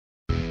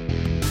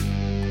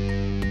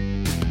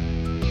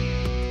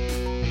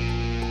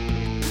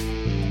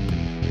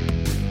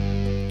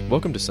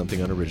Welcome to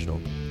Something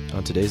Unoriginal.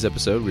 On today's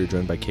episode, we are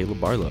joined by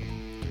Caleb Barlow.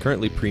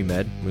 Currently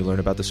pre-med, we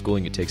learn about the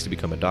schooling it takes to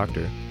become a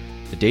doctor,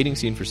 the dating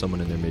scene for someone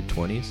in their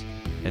mid-20s,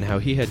 and how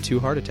he had 2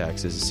 heart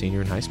attacks as a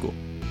senior in high school.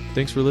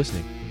 Thanks for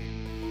listening.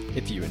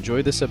 If you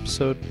enjoyed this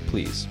episode,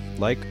 please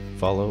like,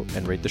 follow,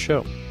 and rate the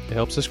show. It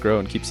helps us grow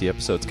and keeps the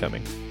episodes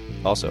coming.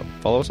 Also,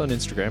 follow us on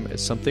Instagram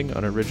at Something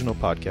Unoriginal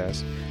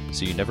Podcast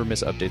so you never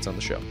miss updates on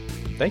the show.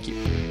 Thank you.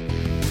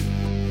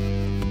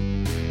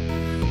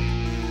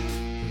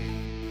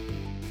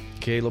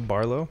 Caleb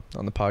Barlow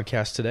on the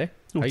podcast today.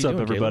 What's up,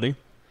 everybody?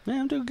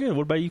 Yeah, I'm doing good.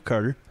 What about you,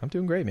 Carter? I'm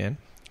doing great, man.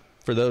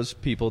 For those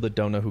people that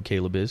don't know who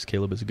Caleb is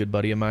a good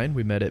buddy of mine.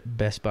 We met at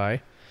Best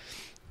Buy.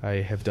 I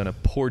have done a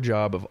poor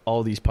job of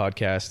all these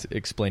podcasts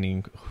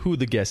explaining who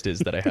the guest is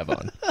that I have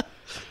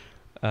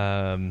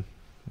on.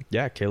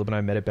 Yeah, Caleb and I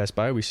met at Best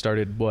Buy. We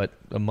started,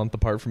 a month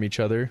apart from each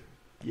other?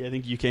 Yeah, I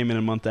think you came in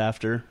a month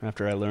after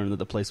I learned that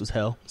the place was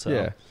hell. So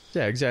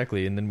Yeah,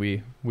 exactly. And then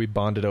we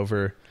bonded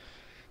over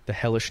the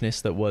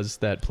hellishness that was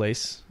that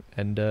place.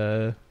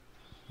 And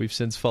we've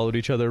since followed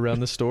each other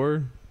around the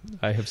store.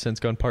 I have since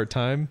gone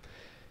part-time.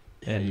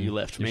 And you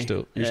left me.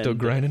 You're still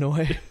grinding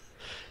away.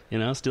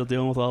 Still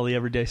dealing with all the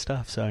everyday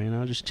stuff.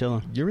 So, just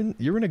chilling.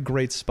 You're in a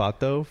great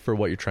spot, though, for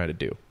what you're trying to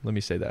do. Let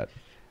me say that.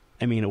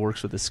 I mean, it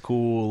works with the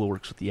school. It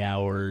works with the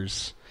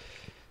hours.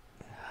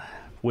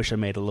 Wish I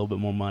made a little bit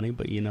more money,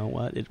 but you know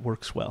what? It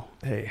works well.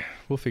 Hey,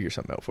 we'll figure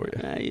something out for you.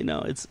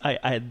 It's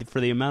I for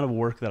the amount of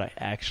work that I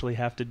actually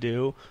have to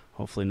do.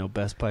 Hopefully, no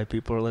Best Buy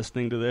people are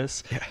listening to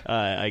this. Yeah.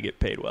 I get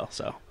paid well,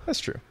 so that's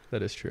true.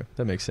 That is true.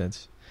 That makes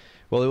sense.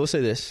 Well, I will say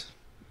this.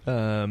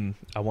 I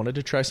wanted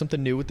to try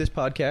something new with this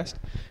podcast.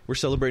 We're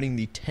celebrating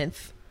the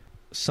 10th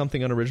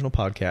Something Unoriginal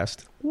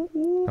podcast.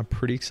 I'm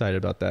pretty excited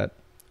about that.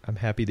 I'm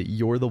happy that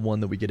you're the one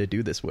that we get to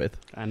do this with.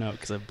 I know,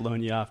 because I've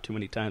blown you off too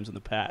many times in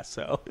the past.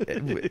 So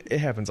it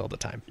happens all the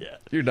time. Yeah,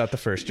 you're not the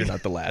first. You're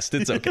not the last.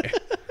 It's okay.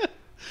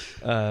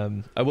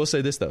 I will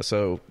say this though.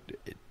 So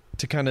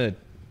to kind of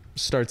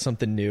start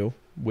something new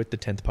with the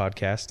 10th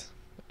podcast,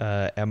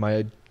 at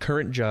my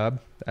current job,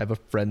 I have a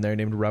friend there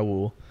named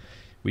Raul.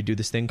 We do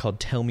this thing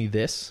called Tell Me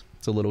This.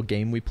 It's a little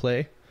game we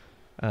play.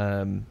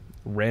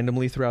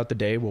 Randomly throughout the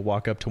day, we'll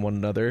walk up to one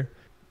another.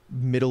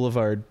 Middle of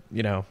our,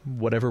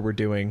 whatever we're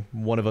doing,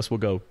 one of us will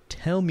go,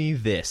 tell me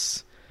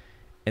this,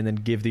 and then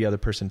give the other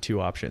person 2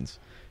 options.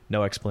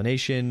 No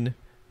explanation,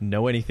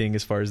 no anything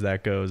as far as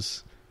that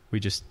goes.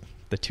 We just,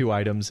 the 2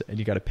 items, and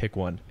you got to pick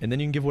one. And then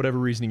you can give whatever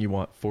reasoning you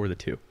want for the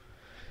 2.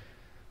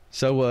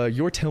 So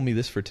your tell me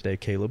this for today,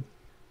 Caleb.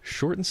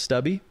 Short and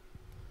stubby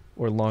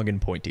or long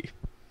and pointy?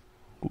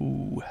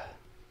 Ooh.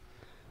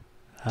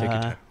 Take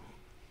your time.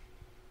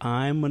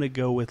 I'm going to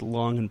go with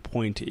long and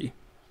pointy.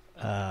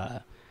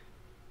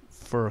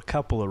 For a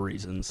couple of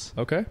reasons.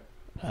 Okay.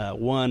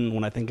 One,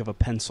 when I think of a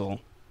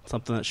pencil,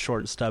 something that's short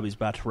and stubby is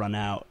about to run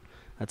out,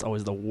 that's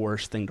always the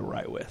worst thing to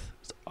write with.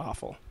 It's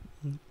awful.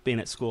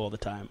 Being at school all the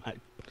time, I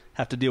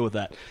have to deal with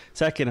that.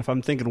 Second, if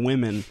I'm thinking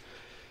women,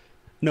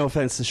 no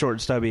offense to short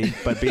and stubby,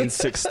 but being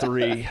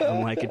 6'3",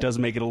 I'm like, it does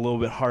make it a little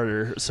bit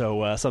harder.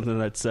 So something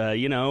that's,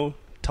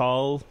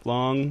 tall,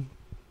 long,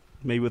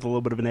 maybe with a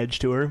little bit of an edge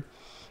to her.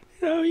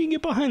 You can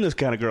get behind those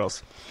kind of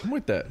girls. I'm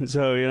with that.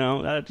 So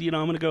I'm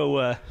gonna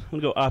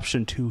go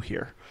option 2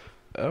 here.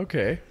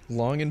 Okay,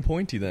 long and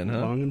pointy then, huh?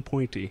 Long and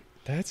pointy.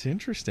 That's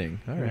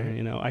interesting. All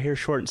right. I hear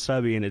short and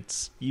stubby, and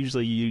it's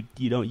usually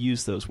you don't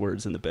use those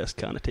words in the best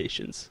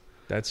connotations.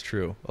 That's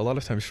true. A lot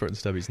of times, short and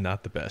stubby is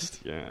not the best.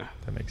 Yeah,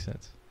 that makes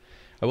sense.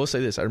 I will say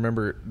this. I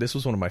remember this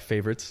was one of my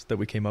favorites that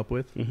we came up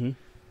with. Mm-hmm.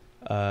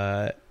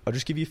 I'll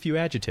just give you a few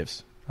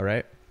adjectives. All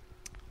right.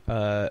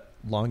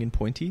 Long and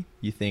pointy.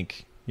 You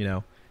think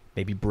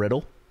maybe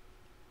brittle.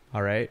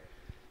 All right.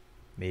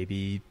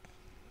 Maybe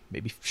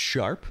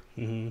sharp.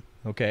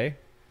 Mm-hmm. Okay.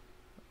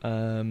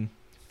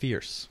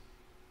 Fierce.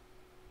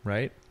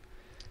 Right?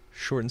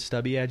 Short and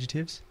stubby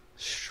adjectives.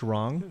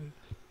 Strong.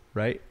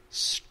 Right?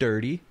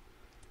 Sturdy.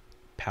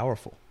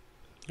 Powerful.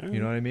 Right. You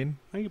know what I mean?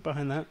 I get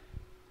behind that.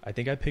 I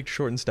think I picked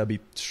short and stubby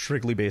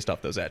strictly based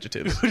off those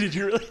adjectives. Did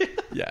you really?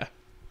 Yeah.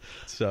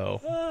 So.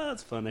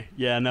 That's funny.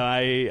 Yeah, no,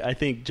 I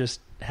think just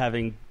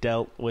having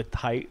dealt with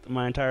height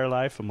my entire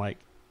life, I'm like,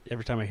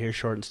 every time I hear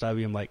short and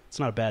stubby, I'm like, it's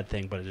not a bad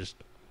thing, but it's just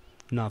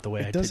not the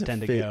way I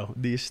tend to go.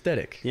 The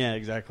aesthetic. Yeah,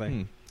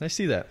 exactly. I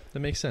see that. That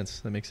makes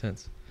sense.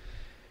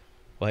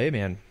 Well, hey,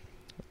 man,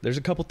 there's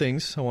a couple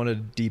things I want to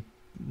deep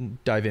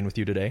dive in with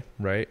you today,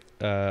 right?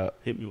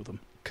 Hit me with them.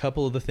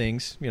 Couple of the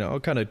things, I'll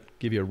kind of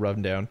give you a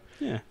rundown.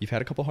 Yeah. You've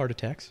had a couple heart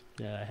attacks.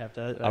 Yeah, I have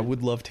to. I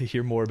would love to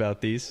hear more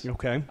about these.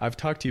 Okay. I've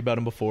talked to you about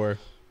them before.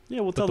 Yeah,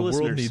 we'll tell the listeners.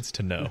 The world needs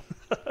to know.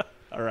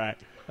 All right.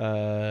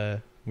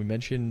 We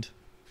mentioned,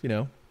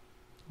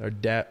 our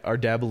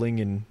dabbling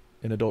in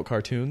adult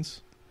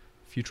cartoons,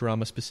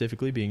 Futurama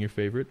specifically being your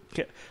favorite.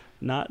 Okay.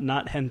 Not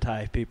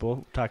hentai,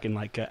 people. Talking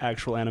like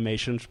actual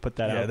animations. Put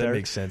that out there. Yeah, that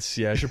makes sense.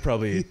 Yeah, I should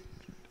probably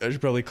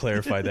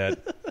clarify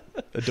that.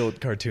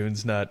 Adult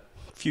cartoons, not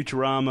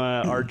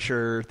Futurama,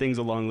 Archer, things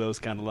along those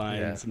kind of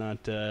lines.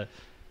 Yeah.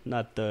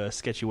 Not the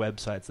sketchy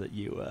websites that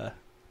you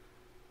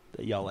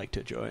that y'all like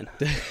to join.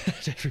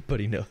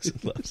 Everybody knows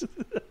and loves.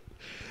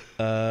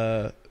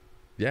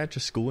 Yeah,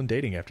 just school and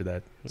dating after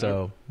that.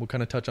 So we'll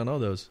kind of touch on all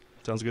those.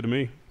 Sounds good to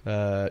me.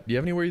 Do you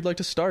have anywhere you'd like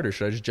to start, or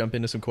should I just jump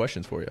into some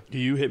questions for you?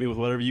 You hit me with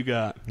whatever you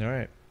got. All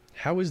right.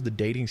 How is the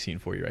dating scene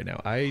for you right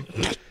now? I'm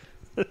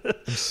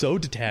so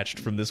detached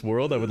from this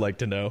world. I would like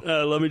to know.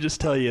 Let me just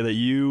tell you that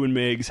you and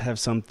Migs have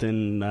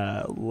something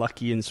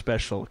lucky and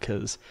special,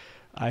 because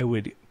I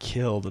would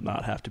kill to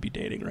not have to be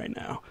dating right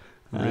now.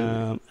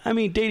 Really? I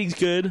mean, dating's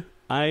good.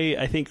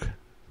 I think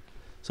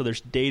so.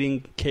 There's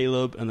dating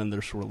Caleb, and then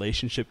there's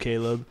relationship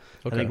Caleb.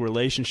 Okay. I think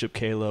relationship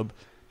Caleb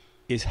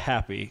is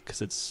happy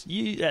because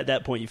at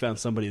that point you found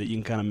somebody that you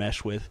can kind of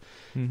mesh with.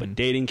 Mm-hmm. But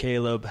dating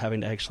Caleb,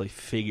 having to actually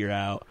figure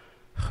out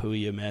who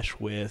you mesh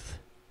with,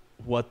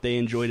 what they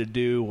enjoy to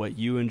do, what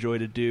you enjoy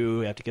to do.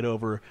 You have to get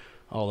over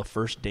all the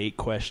first date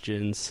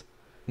questions.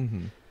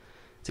 Mm-hmm.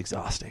 It's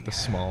exhausting. The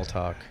small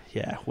talk.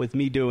 Yeah. With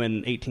me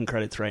doing 18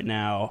 credits right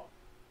now,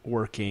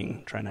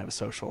 working, trying to have a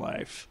social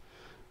life,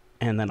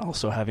 and then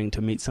also having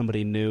to meet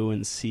somebody new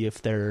and see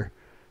if they're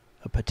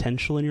a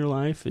potential in your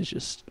life is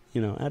just,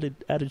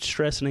 added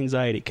stress and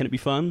anxiety. Can it be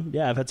fun?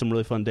 Yeah, I've had some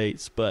really fun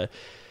dates, but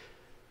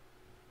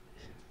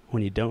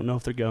when you don't know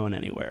if they're going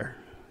anywhere,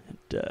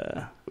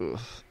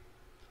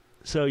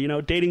 so,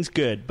 dating's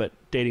good, but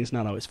dating's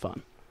not always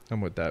fun.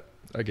 I'm with that.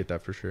 I get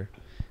that for sure.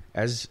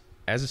 As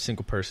a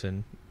single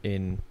person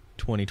in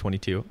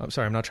 2022, I'm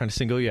sorry, I'm not trying to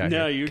single you out.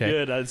 No, here, you're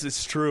okay? good.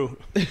 It's true.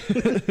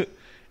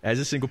 As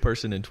a single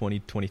person in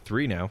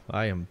 2023 now,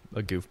 I am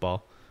a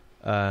goofball.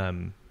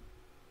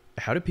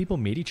 How do people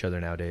meet each other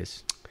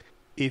nowadays?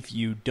 If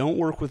you don't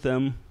work with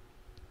them,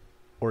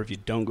 or if you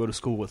don't go to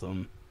school with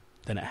them,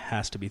 then it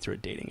has to be through a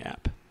dating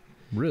app.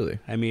 Really?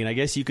 I mean, I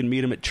guess you can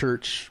meet them at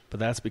church, but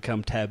that's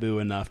become taboo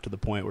enough to the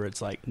point where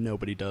it's like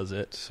nobody does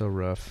it. So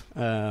rough.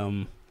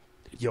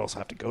 You also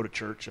have to go to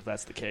church if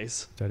that's the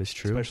case. That is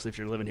true. Especially if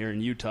you're living here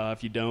in Utah.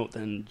 If you don't,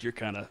 then you're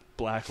kind of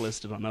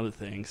blacklisted on other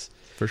things.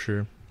 For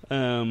sure.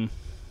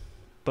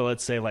 But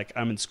let's say, like,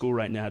 I'm in school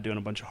right now doing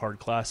a bunch of hard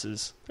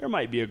classes. There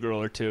might be a girl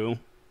or two,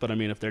 but I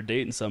mean, if they're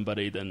dating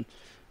somebody, then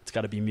it's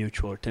got to be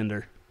mutual or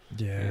Tinder.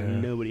 Yeah.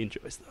 And nobody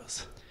enjoys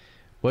those.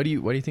 Why do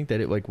you think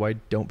that why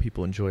don't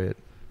people enjoy it?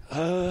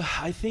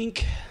 I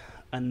think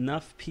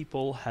enough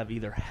people have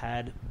either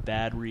had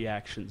bad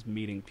reactions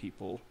meeting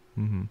people,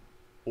 mm-hmm.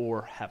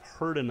 or have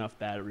heard enough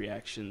bad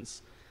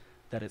reactions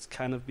that it's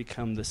kind of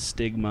become the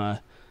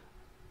stigma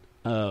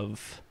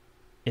of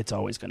it's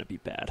always going to be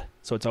bad.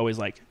 So it's always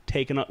like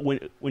taken up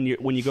when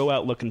you go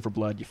out looking for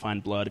blood, you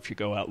find blood. If you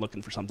go out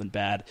looking for something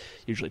bad,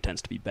 usually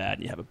tends to be bad,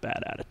 and you have a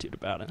bad attitude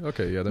about it.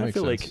 Okay, yeah, that makes sense. I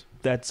feel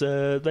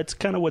like that's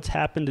kind of what's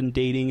happened in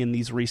dating in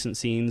these recent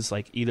scenes.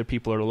 Like, either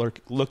people are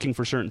looking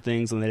for certain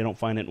things and they don't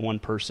find it in one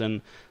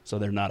person, so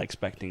they're not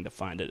expecting to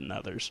find it in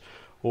others,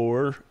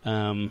 or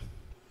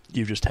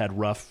you've just had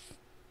rough,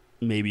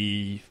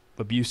 maybe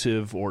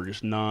abusive or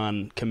just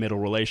non-committal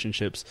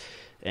relationships,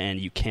 and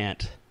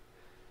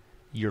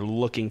you're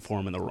looking for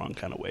them in the wrong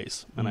kind of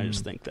ways. And I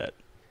just think that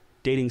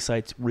dating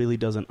sites really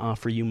doesn't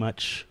offer you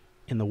much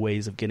in the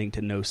ways of getting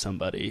to know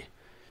somebody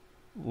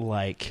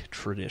like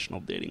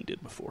traditional dating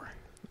did before.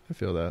 I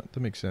feel that.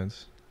 That makes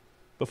sense.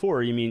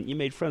 Before, you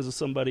made friends with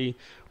somebody,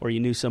 or you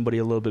knew somebody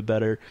a little bit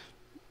better,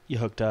 you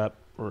hooked up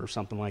or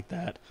something like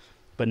that.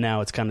 But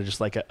now it's kind of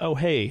just like oh,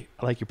 hey,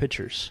 I like your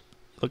pictures.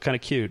 You look kind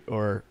of cute.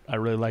 Or I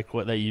really like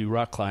that you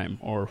rock climb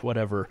or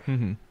whatever.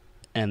 Mm-hmm.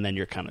 And then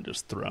you're kind of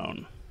just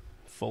thrown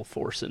full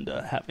force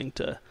into having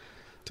to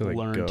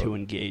learn to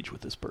engage with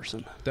this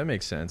person. That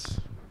makes sense.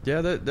 Yeah,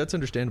 that's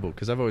understandable,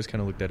 because I've always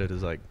kind of looked at it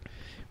as like,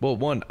 well,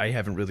 one, I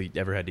haven't really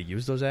ever had to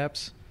use those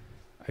apps.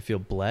 I feel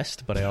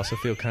blessed, but I also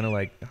feel kind of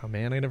like, oh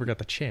man, I never got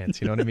the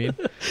chance. You know what I mean?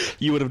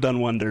 You would have done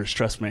wonders,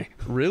 trust me.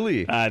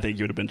 Really? I think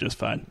you would have been just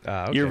fine.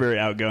 Okay. You're a very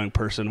outgoing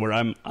person, where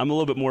I'm a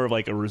little bit more of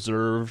like a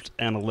reserved,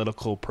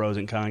 analytical, pros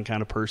and cons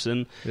kind of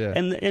person. Yeah.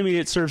 And I mean,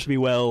 it serves me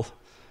well.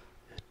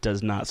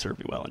 Does not serve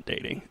me well in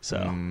dating. So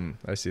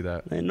I see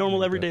that. In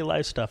normal everyday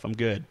life stuff, I'm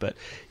good. But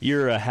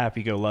you're a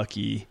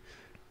happy-go-lucky,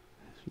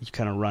 you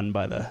kind of run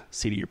by the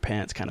seat of your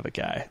pants kind of a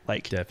guy.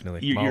 Like,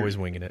 definitely, I'm always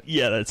winging it.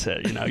 Yeah, that's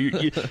it.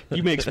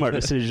 You make smart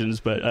decisions,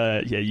 but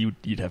yeah,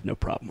 you'd have no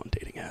problem on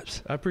dating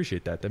apps. I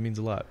appreciate that. That means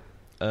a lot.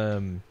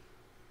 Yeah,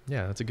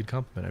 that's a good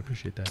compliment. I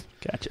appreciate that.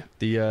 Gotcha.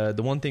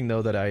 The one thing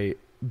though that I,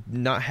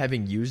 not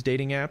having used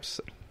dating apps,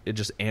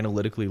 just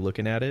analytically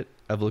looking at it,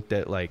 I've looked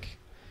at, like,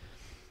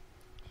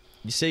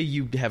 you say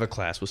you have a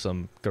class with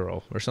some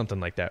girl or something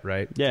like that,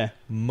 right? Yeah.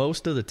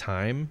 Most of the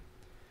time,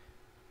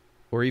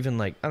 or even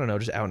like, I don't know,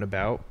 just out and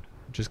about,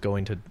 just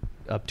going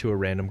up to a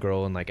random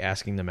girl and like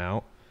asking them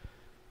out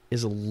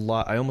is a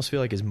lot. I almost feel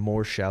like is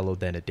more shallow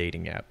than a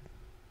dating app,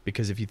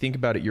 because if you think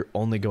about it, you're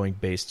only going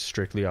based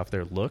strictly off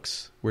their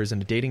looks. Whereas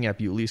in a dating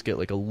app, you at least get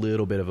like a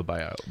little bit of a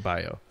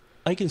bio.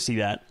 I can see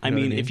that. I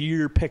mean, if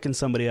you're picking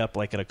somebody up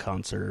like at a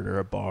concert or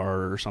a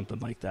bar or something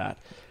like that,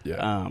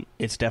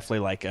 it's definitely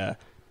like a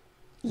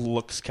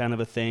looks kind of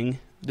a thing.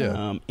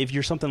 Yeah. If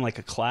you're something like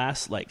a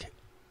class, like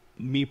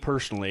me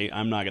personally,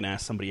 I'm not going to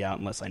ask somebody out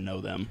unless I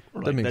know them.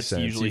 Or that makes that's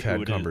sense. Usually You've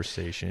had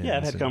conversations. Yeah,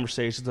 I've had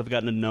conversations. I've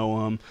gotten to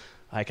know them.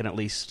 I can at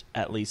least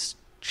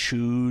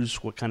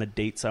choose what kind of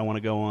dates I want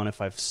to go on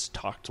if I've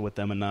talked with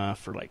them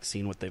enough or like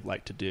seen what they've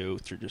liked to do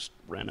through just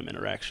random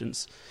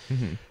interactions.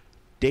 Mm-hmm.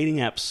 Dating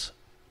apps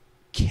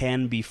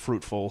can be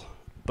fruitful,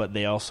 but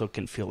they also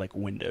can feel like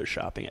window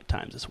shopping at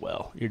times as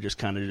well. You're just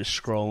kind of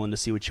just scrolling to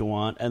see what you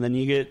want, and then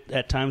you get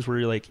at times where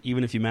you're like,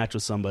 even if you match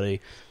with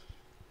somebody,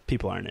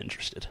 people aren't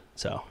interested.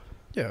 So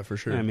yeah, for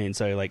sure. I mean,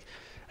 so like,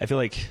 I feel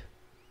like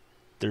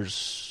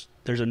there's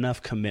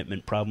enough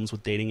commitment problems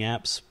with dating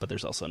apps, but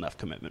there's also enough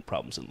commitment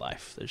problems in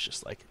life. There's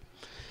just like,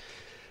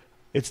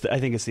 I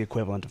think it's the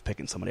equivalent of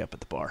picking somebody up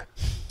at the bar.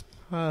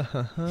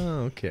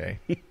 Okay.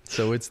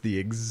 So it's the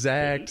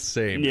exact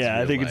same. Yeah,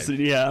 I think life.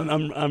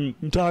 I'm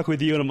talking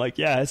with you and I'm like,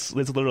 yeah, it's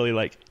literally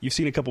like you've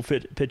seen a couple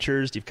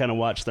pictures, you've kind of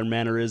watched their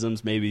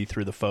mannerisms, maybe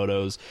through the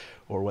photos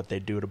or what they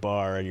do at a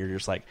bar, and you're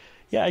just like,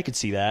 yeah, I could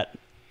see that.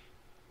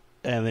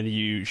 And then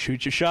you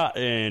shoot your shot,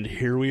 and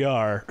here we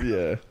are.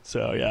 Yeah.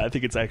 So yeah, I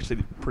think it's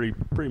actually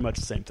pretty much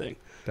the same thing.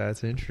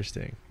 That's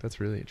interesting. That's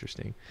really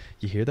interesting.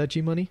 You hear that,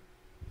 G Money?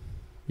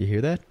 You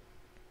hear that?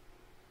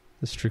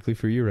 That's strictly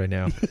for you right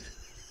now.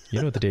 You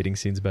know what the dating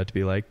scene's about to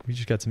be like. We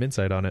just got some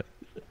insight on it.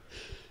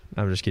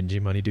 I'm just kidding, G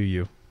Money. Do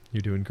you?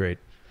 You're doing great.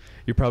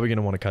 You're probably going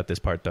to want to cut this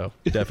part, though.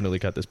 Definitely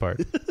cut this part.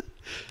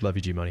 Love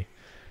you, G Money.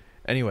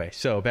 Anyway,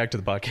 so back to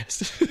the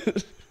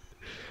podcast.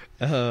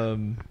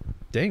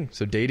 Dang.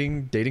 So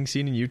dating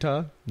scene in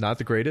Utah, not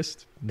the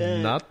greatest.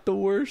 Not the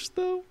worst,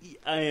 though.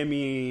 I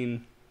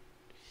mean,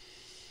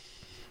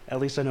 at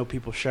least I know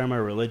people share my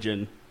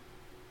religion.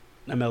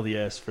 I'm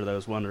LDS for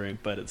those wondering,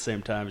 but at the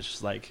same time, it's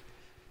just like,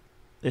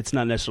 it's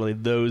not necessarily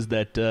those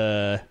that,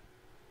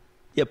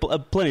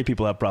 plenty of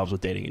people have problems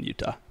with dating in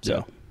Utah.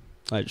 So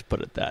I just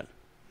put it at that.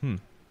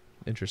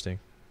 Interesting.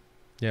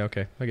 Yeah,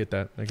 okay. I get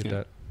that.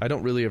 I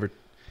don't really ever,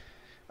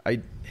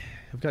 I've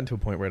gotten to a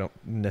point where I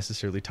don't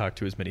necessarily talk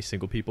to as many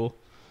single people.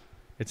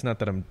 It's not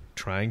that I'm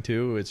trying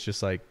to, it's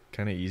just like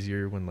kind of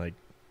easier when like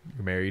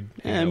you're married.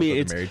 I mean,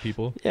 it's married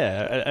people.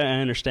 Yeah,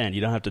 I understand.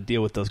 You don't have to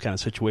deal with those kind of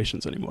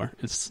situations anymore.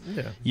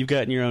 You've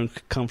gotten your own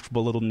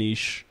comfortable little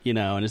niche,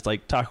 and it's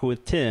like talking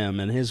with Tim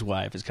and his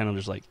wife. It's kind of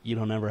just like you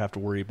don't ever have to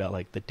worry about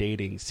like the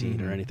dating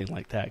scene or anything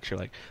like that. 'Cause you're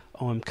like,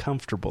 oh, I'm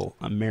comfortable.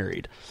 I'm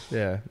married.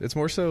 Yeah, it's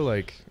more so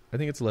like I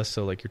think it's less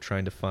so like you're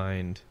trying to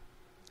find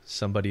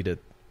somebody to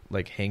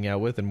like hang out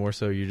with, and more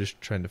so you're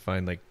just trying to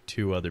find like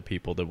two other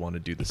people that want to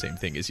do the same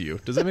thing as you.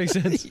 Does that make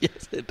sense?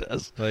 Yes, it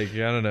does. Like,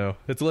 I don't know.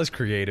 It's less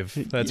creative.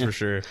 That's for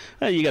sure.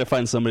 You got to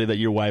find somebody that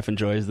your wife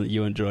enjoys, that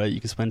you enjoy,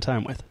 you can spend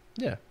time with.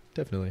 Yeah,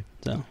 definitely.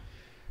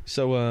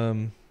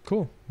 So,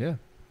 cool. Yeah.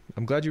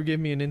 I'm glad you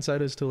gave me an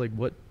insight as to like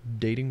what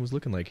dating was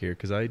looking like here.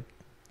 'Cause I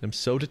am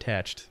so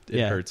detached.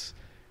 It hurts.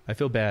 I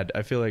feel bad.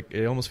 I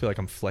almost feel like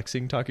I'm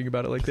flexing talking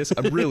about it like this.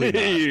 I'm really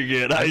not. You're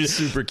good. I'm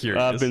super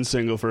curious. I've been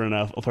single for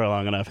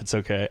long enough. It's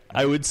okay.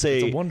 I would say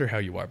it's a wonder how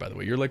you are, by the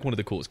way. You're like one of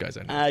the coolest guys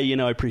I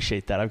know. I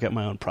appreciate that. I've got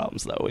my own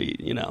problems though.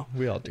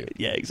 We all do.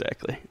 Yeah,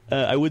 exactly.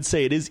 I would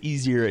say it is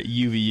easier at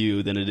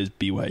UVU than it is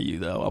BYU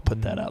though. I'll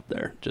put that out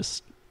there.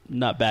 Just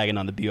not bagging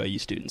on the BYU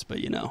students, but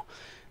it's a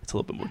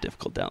little bit more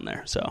difficult down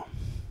there. So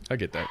I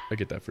get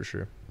that for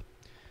sure.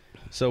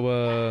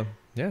 So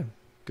yeah.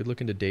 Good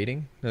look into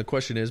dating. Now, the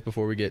question is,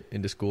 before we get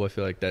into school, I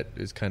feel like that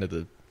is kind of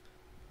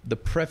the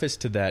preface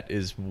to that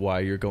is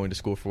why you're going to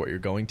school for what you're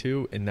going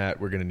to, and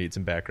that we're going to need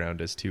some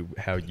background as to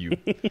how you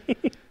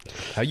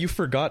how you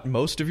forgot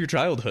most of your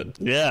childhood.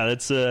 Yeah,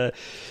 that's so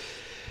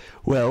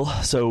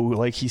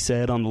like he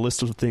said on the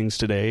list of things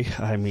today,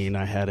 I mean,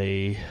 I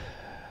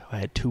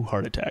had 2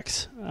 heart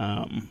attacks.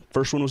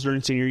 First one was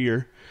during senior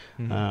year.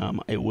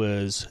 It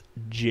was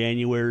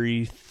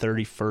January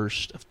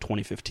 31st of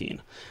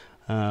 2015.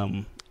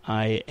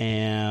 I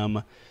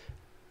am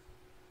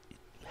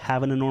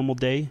having a normal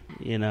day,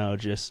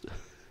 just...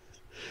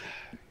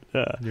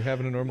 You're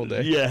having a normal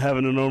day? Yeah,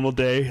 having a normal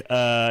day.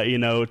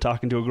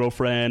 Talking to a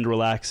girlfriend,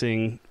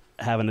 relaxing,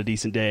 having a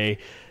decent day.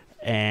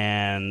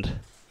 And,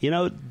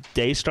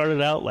 day started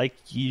out like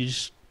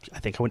I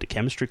think I went to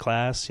chemistry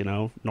class,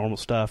 normal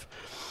stuff.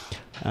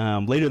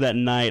 Later that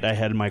night, I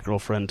had my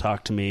girlfriend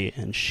talk to me,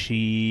 and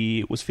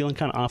she was feeling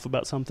kind of off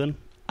about something.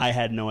 I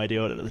had no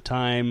idea what at the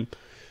time.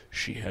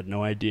 She had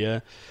no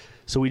idea.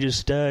 So we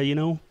just,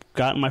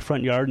 got in my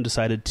front yard and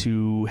decided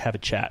to have a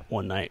chat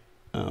one night.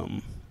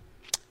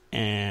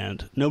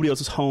 And nobody else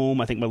was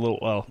home. I think my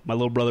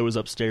little brother was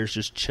upstairs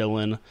just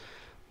chilling.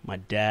 My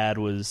dad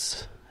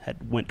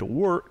went to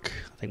work.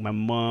 I think my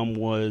mom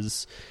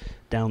was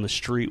down the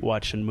street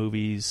watching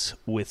movies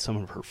with some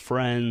of her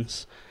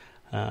friends.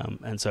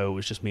 And so it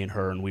was just me and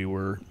her, and we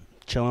were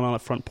chilling on the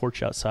front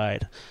porch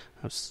outside.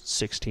 I was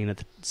 17 at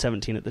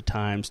the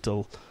time,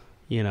 still,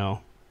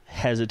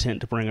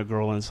 hesitant to bring a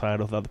girl inside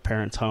without the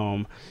parents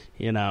home,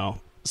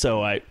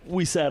 So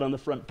we sat on the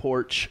front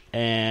porch,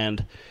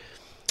 and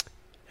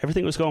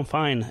everything was going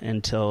fine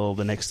until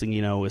the next thing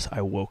you know is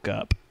I woke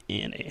up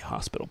in a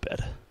hospital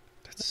bed.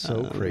 That's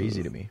so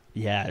crazy to me.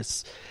 Yeah,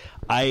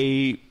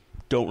 I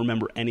don't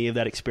remember any of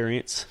that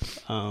experience.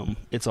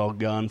 It's all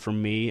gone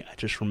from me. I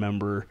just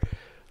remember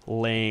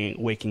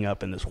waking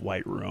up in this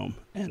white room,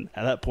 and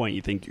at that point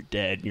you think you're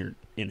dead and you're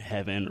in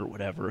heaven or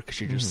whatever, because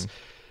you just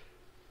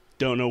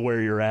don't know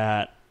where you're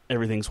at.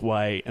 Everything's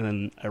white, and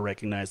then I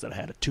recognized that I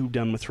had a tube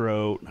down my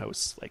throat. I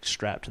was like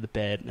strapped to the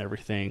bed and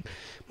everything.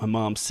 My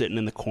mom's sitting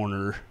in the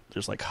corner,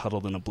 just like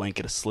huddled in a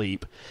blanket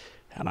asleep,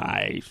 and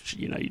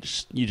you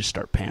just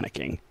start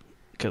panicking,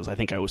 because I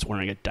think I was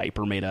wearing a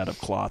diaper made out of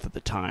cloth at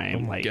the time.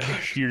 Oh my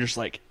gosh. You're just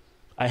like,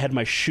 I had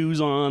my shoes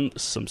on,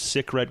 some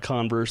sick red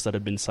Converse that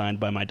had been signed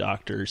by my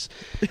doctors,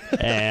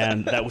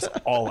 and that was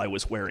all I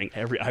was wearing.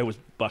 I was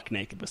buck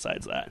naked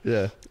besides that.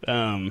 Yeah.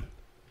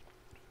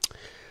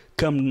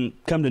 Come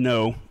to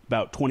know,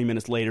 about 20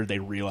 minutes later, they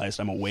realized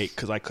I'm awake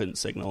because I couldn't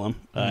signal them,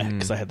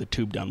 because I had the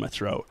tube down my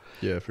throat.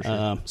 Yeah, for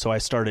sure. So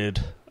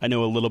I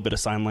know a little bit of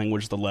sign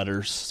language, the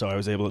letters, so I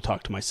was able to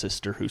talk to my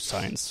sister, who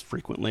signs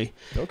frequently.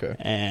 Okay.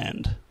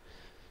 And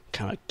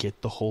kind of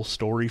get the whole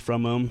story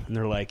from them. And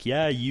they're like,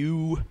 yeah,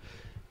 you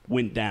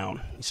went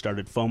down. You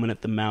started foaming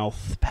at the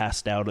mouth,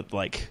 passed out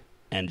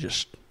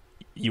and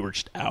you were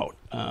just out.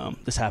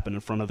 This happened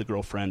in front of the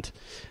girlfriend.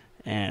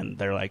 And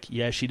they're like,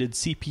 yeah, she did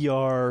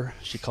CPR.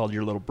 She called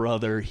your little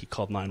brother. He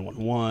called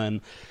 911.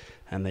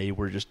 And they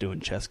were just doing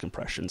chest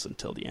compressions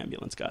until the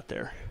ambulance got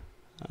there.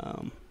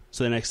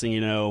 So the next thing you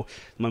know,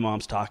 my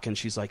mom's talking.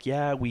 She's like,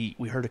 yeah, we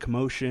heard a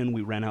commotion.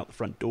 We ran out the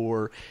front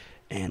door,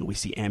 and we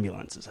see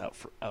ambulances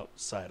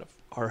outside of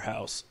our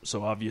house.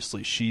 So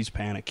obviously she's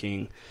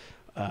panicking.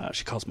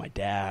 She calls my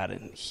dad,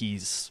 and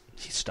he's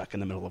stuck in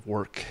the middle of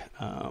work.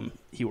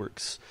 He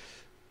works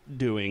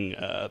doing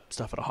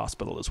stuff at a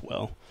hospital as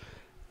well.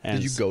 And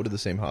did you go to the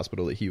same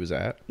hospital that he was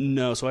at?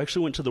 No, so I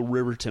actually went to the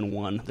Riverton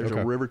one. There's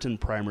a Riverton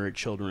Primary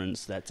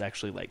Children's that's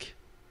actually like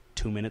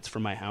 2 minutes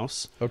from my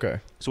house.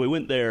 Okay. So we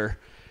went there.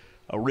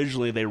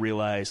 Originally, they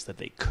realized that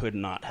they could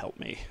not help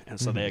me, and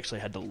so they actually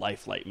had to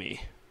lifeline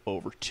me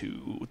over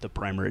to the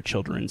Primary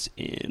Children's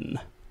in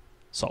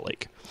Salt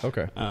Lake.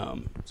 Okay.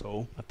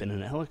 So I've been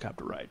in a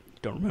helicopter ride.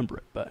 Don't remember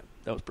it, but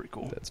that was pretty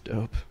cool. That's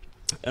dope.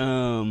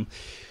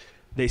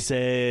 They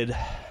said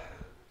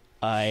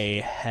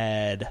I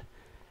had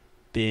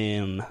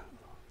been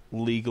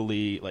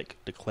legally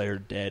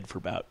declared dead for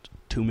about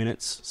 2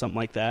 minutes, something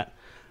like that,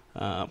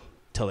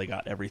 till they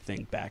got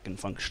everything back and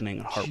functioning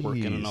and heart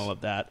working and all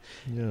of that.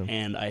 Yeah.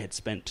 And I had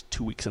spent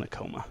 2 weeks in a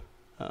coma.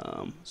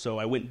 So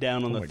I went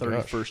down on the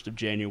 31st of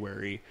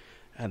January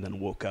and then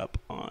woke up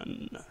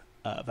on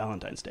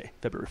Valentine's Day,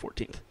 February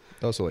 14th.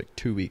 Also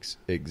 2 weeks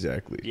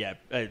exactly. Yeah,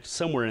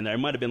 somewhere in there. It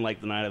might have been the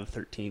night of the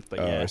 13th, but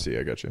yeah. I see.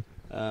 I got you.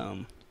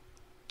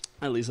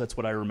 At least that's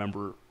what I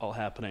remember all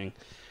happening.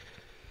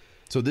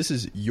 So this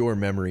is your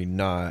memory,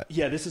 not...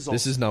 Yeah, this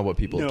is not what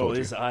people have told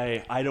you.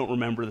 I don't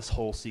remember this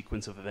whole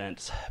sequence of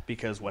events,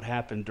 because what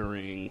happened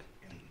during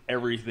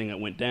everything that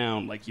went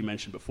down, like you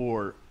mentioned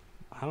before,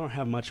 I don't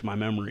have much of my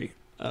memory.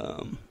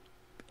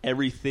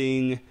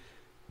 Everything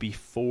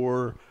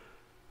before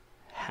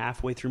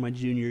halfway through my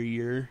junior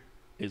year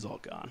is all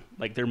gone.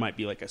 There might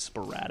be a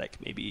sporadic,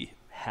 maybe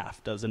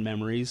half dozen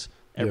memories.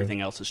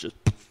 Everything else is just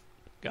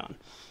gone.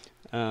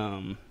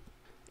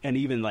 And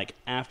even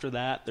after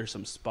that, there's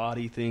some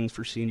spotty things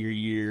for senior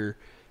year,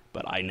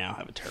 but I now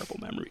have a terrible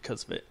memory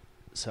because of it.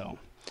 So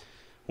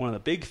one of the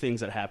big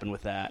things that happened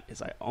with that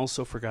is I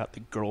also forgot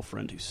the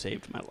girlfriend who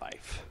saved my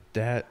life.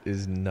 That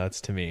is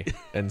nuts to me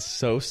and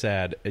so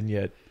sad, and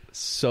yet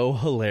so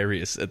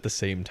hilarious at the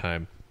same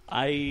time.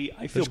 I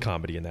feel there's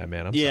comedy in that,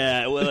 man. I'm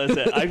sorry. Well, that's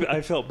it.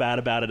 I felt bad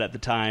about it at the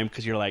time,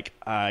 because you're like,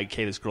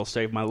 okay, this girl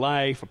saved my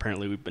life.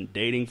 Apparently, we've been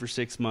dating for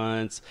 6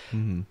 months.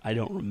 Mm-hmm. I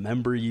don't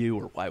remember you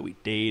or why we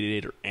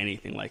dated or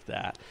anything like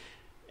that.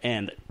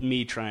 And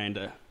me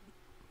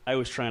I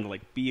was trying to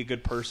be a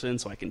good person,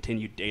 so I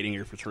continued dating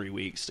her for 3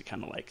 weeks to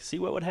kind of see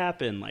what would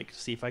happen,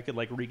 see if I could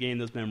regain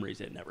those memories.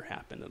 It never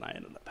happened, and I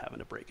ended up having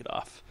to break it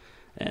off.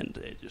 And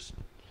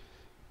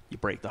you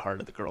break the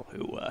heart of the girl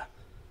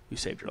who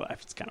saved your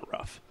life. It's kind of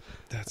rough.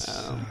 That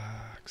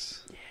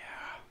sucks. Yeah.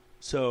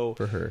 So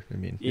for her, I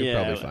mean, you're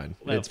probably fine.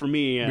 Well, for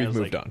me, we've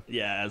moved on.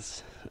 Yeah,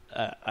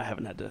 I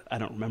haven't had to. I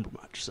don't remember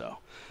much. So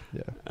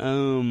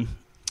yeah.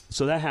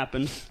 So that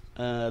happened.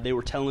 They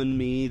were telling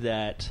me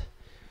that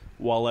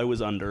while I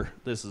was under,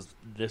 this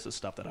is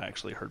stuff that I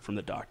actually heard from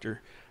the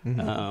doctor,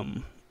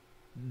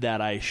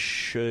 that I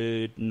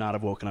should not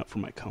have woken up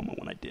from my coma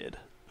when I did.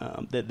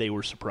 That they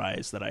were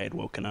surprised that I had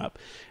woken up,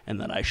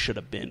 and that I should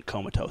have been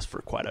comatose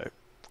for quite a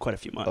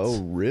few months.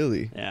 Oh,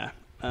 really? Yeah.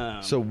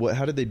 So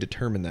how did they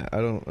determine that? I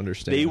don't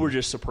understand. They were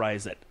just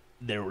surprised that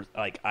there was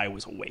I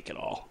was awake at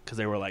all, because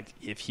they were like,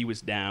 if he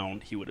was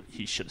down,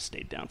 he should have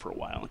stayed down for a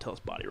while until his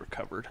body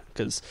recovered.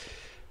 Because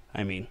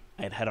I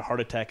had a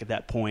heart attack at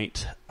that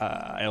point.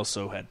 I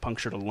also had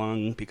punctured a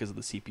lung because of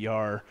the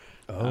CPR.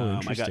 Oh,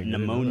 interesting. I got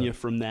pneumonia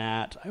from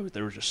that.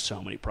 There were just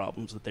so many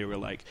problems that they were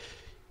like,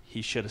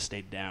 he should have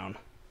stayed down.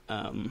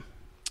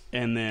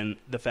 And then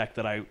the fact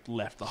that I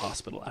left the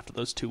hospital after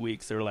those 2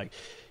 weeks, they were like,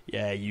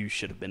 yeah, you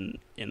should have been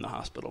in the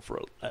hospital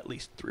for at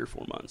least 3 or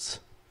 4 months.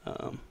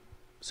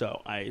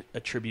 So I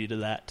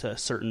attributed that to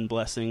certain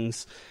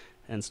blessings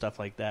and stuff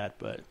like that.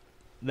 But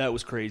that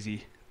was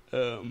crazy.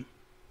 And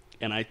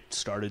I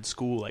started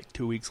school like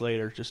 2 weeks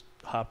later, just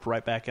hopped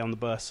right back on the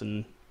bus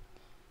and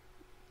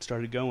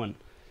started going.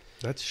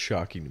 That's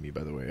shocking to me,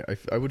 by the way.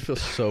 I would feel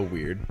so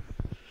weird.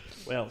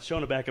 Well,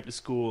 showing it back up to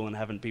school and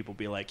having people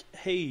be like,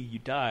 hey, you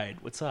died.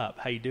 What's up?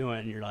 How you doing?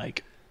 And you're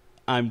like,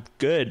 I'm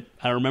good.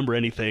 I don't remember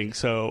anything.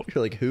 So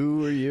You're like,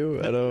 who are you?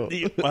 I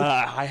don't...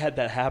 I had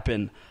that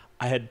happen.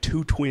 I had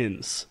two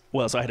twins.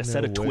 Well, so I had a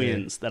set of way.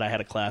 twins that I had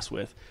a class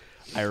with.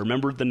 I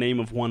remembered the name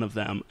of one of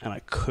them, and I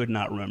could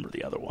not remember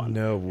the other one.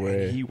 No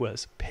way. And he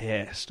was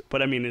pissed.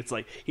 But, I mean, it's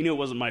like, he knew it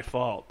wasn't my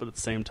fault, but at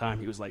the same time,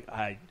 he was like,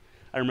 I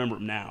remember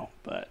him now.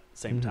 But at the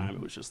same time,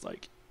 it was just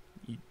like,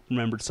 you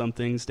remembered some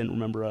things, didn't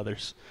remember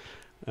others.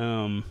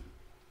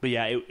 But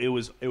yeah, it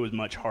was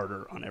much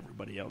harder on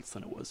everybody else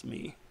than it was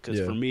me.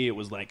 Because for me, it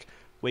was like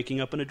waking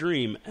up in a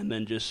dream, and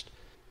then just,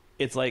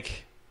 it's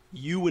like,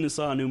 you went and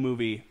saw a new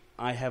movie.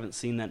 I haven't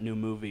seen that new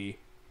movie,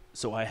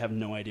 so I have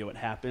no idea what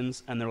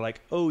happens. And they're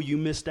like, oh, you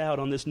missed out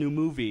on this new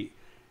movie.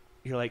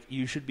 You're like,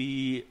 you should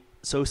be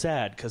so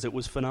sad because it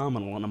was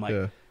phenomenal. And I'm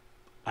like,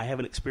 I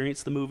haven't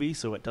experienced the movie,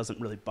 so it doesn't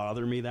really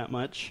bother me that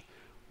much.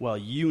 Well,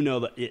 you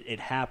know that it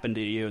happened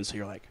to you, and so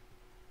you're like,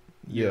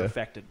 you're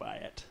affected by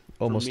it.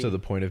 Almost to the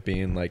point of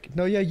being like,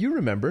 no, yeah, you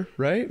remember,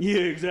 right? Yeah,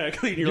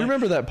 exactly. You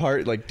remember that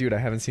part? Like, dude, I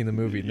haven't seen the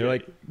movie. And they're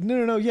like,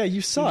 no, yeah,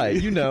 you saw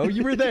it. You know,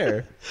 you were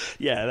there.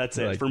 Yeah, that's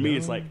it. Like, for me,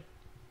 it's like,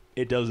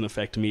 it doesn't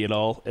affect me at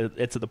all.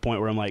 It's at the point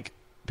where I'm like,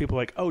 people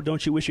are like, oh,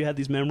 don't you wish you had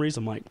these memories?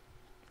 I'm like,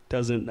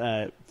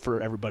 doesn't,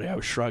 for everybody, I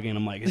was shrugging.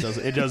 I'm like,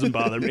 it doesn't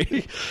bother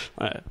me.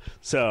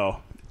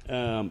 So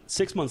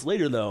 6 months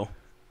later, though,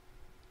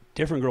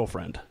 different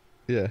girlfriend.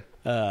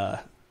 Yeah.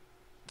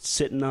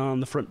 Sitting on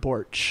the front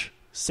porch.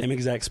 Same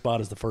exact spot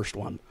as the first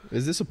one.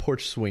 Is this a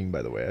porch swing,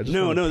 by the way?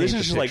 No, this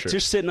is just like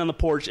just sitting on the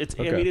porch. It's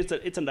okay. I mean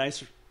it's a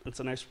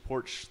nice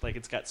porch. Like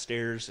it's got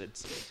stairs.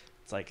 It's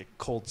like a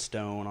cold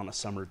stone on a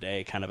summer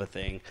day kind of a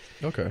thing.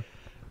 Okay.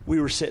 We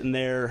were sitting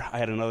there. I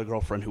had another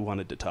girlfriend who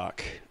wanted to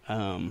talk.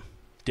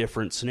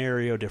 Different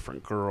scenario,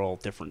 different girl,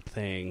 different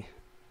thing.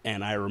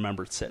 And I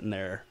remembered sitting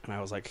there, and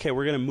I was like, okay,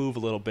 we're going to move a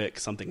little bit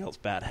because something else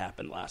bad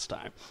happened last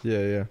time.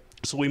 Yeah.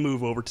 So we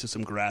move over to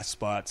some grass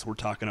spots. We're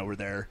talking over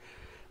there.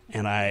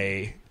 And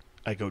I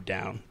go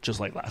down just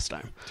like last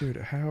time. Dude,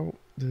 how?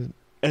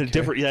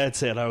 Different. Yeah,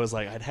 that's it. I was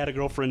like, I'd had a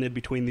girlfriend in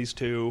between these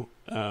two,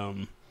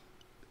 and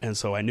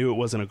so I knew it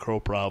wasn't a girl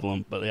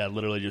problem. But yeah,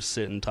 literally just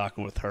sitting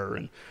talking with her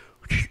and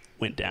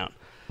went down.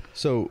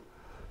 So,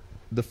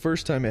 the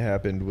first time it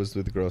happened was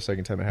with the girl.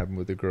 Second time it happened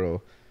with the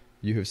girl.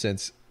 You have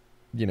since,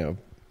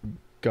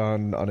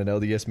 gone on an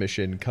LDS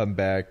mission, come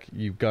back.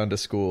 You've gone to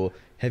school.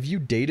 Have you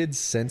dated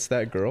since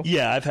that girl?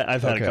 Yeah, I've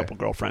had a couple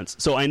girlfriends.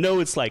 So I know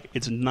it's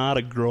not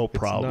a girl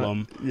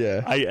problem.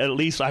 At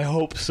least I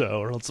hope so,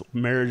 or else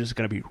marriage is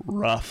going to be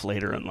rough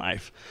later in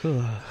life.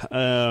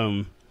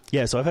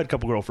 Yeah, so I've had a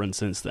couple girlfriends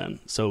since then.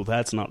 So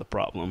that's not the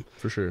problem.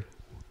 For sure.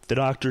 The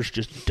doctors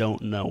just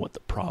don't know what the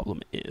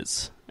problem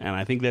is. And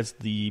I think that's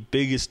the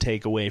biggest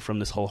takeaway from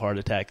this whole heart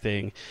attack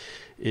thing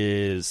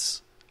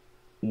is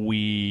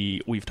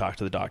we've talked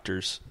to the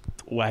doctors.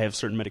 I have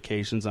certain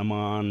medications I'm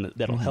on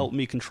that'll help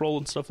me control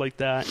and stuff like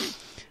that.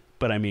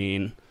 But I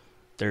mean,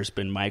 there's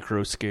been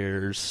micro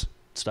scares,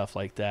 stuff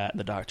like that.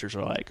 The doctors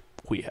are like,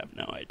 we have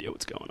no idea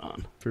what's going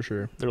on. For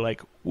sure. They're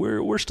like,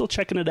 we're still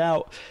checking it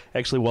out.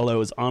 Actually, while I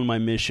was on my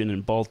mission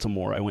in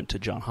Baltimore, I went to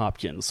Johns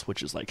Hopkins,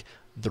 which is like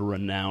the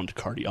renowned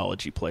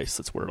cardiology place.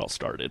 That's where it all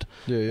started.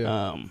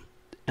 Yeah.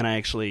 And I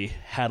actually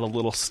had a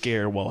little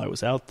scare while I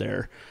was out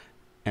there.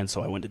 And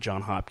so I went to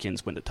Johns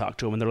Hopkins, went to talk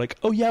to them, and they're like,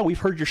 oh, yeah, we've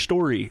heard your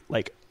story.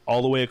 Like,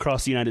 all the way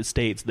across the United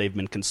States, they've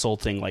been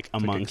consulting, like,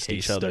 amongst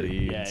each other.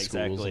 Yeah,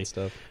 exactly. And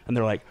stuff. And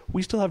they're like,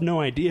 we still have no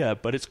idea,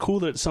 but it's cool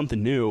that it's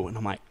something new. And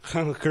I'm like,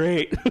 oh,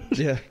 great.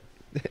 Yeah.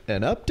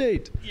 An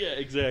update. Yeah,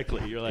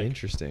 exactly. You're like...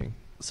 Interesting.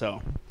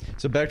 So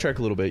backtrack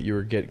a little bit. You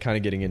were kind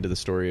of getting into the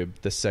story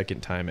of the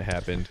second time it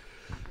happened.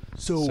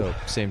 So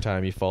same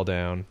time you fall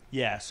down.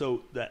 Yeah,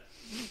 so that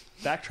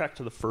backtrack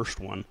to the first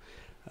one.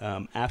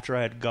 After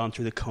I had gone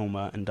through the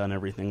coma and done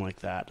everything like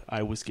that,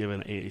 I was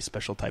given a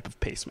special type of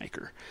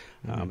pacemaker.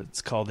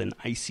 It's called an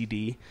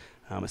ICD.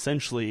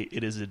 Essentially,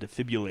 it is a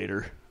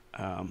defibrillator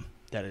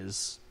that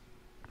is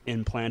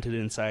implanted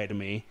inside of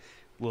me.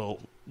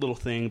 Little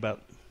thing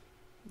about,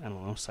 I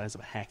don't know, size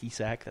of a hacky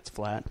sack that's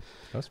flat.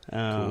 That's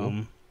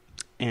cool.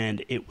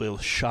 And it will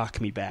shock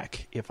me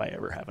back if I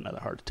ever have another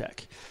heart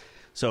attack.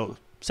 So,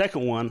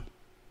 second one,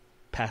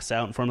 pass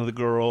out in front of the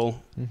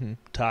girl,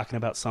 talking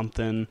about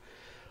something.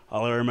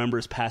 All I remember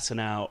is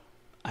passing out.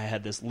 I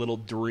had this little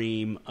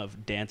dream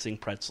of dancing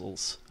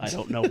pretzels. I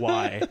don't know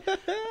why.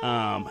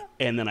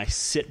 And then I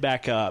sit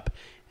back up,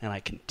 and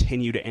I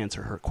continue to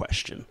answer her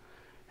question.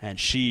 And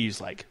she's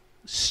like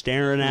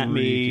staring at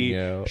me.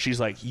 Out. She's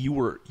like,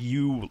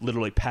 you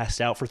literally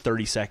passed out for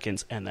 30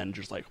 seconds and then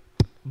just like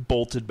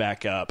bolted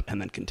back up and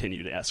then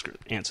continued to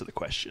answer the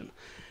question.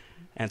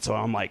 And so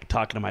I'm like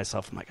talking to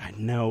myself. I'm like, I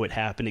know it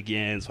happened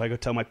again. So I go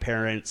tell my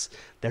parents.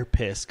 They're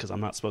pissed because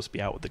I'm not supposed to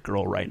be out with the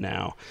girl right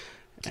now.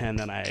 And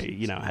then I,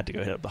 had to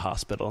go hit up the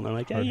hospital. And they're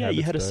like, yeah,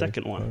 you had a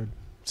second one. Hard.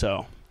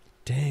 So.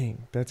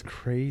 Dang, that's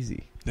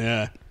crazy.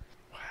 Yeah.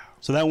 Wow.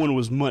 So that one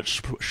was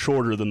much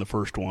shorter than the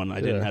first one.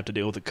 I didn't have to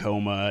deal with a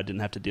coma. I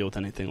didn't have to deal with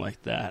anything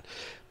like that.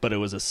 But it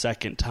was a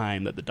second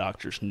time that the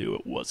doctors knew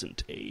it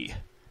wasn't a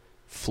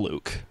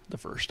fluke the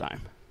first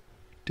time.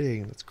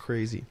 Dang, that's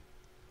crazy.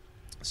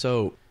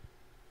 So,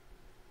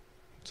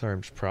 sorry,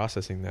 I'm just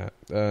processing that.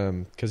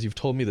 Because you've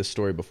told me this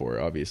story before,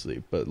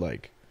 obviously. But,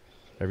 like,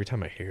 every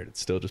time I hear it, it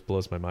still just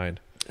blows my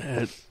mind.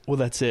 Well,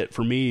 that's it.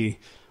 For me,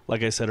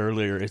 like I said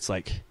earlier, it's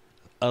like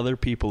other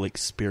people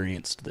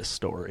experienced this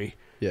story.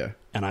 Yeah.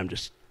 And I'm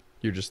just...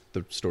 You're just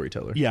the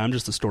storyteller. Yeah, I'm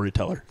just the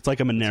storyteller. It's like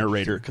I'm a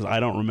narrator because I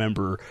don't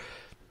remember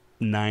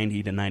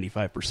 90 to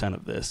 95%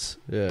 of this.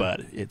 Yeah.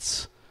 But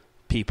it's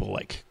people,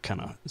 like, kind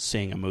of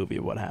seeing a movie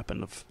of what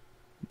happened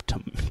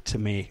to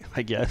me,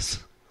 I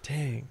guess.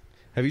 Dang.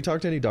 Have you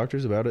talked to any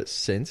doctors about it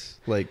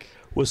since? Like...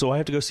 Well, so I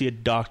have to go see a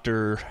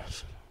doctor.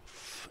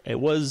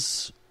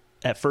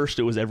 At first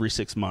it was every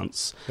 6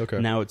 months. Okay.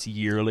 Now it's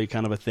yearly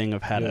kind of a thing.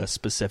 I've had a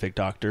specific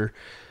doctor.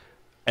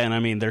 And I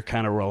mean, they're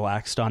kind of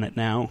relaxed on it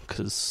now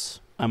because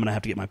I'm going to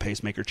have to get my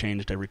pacemaker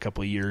changed every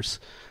couple of years.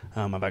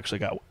 I've actually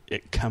got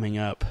it coming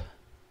up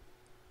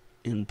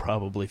in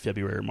probably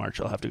February or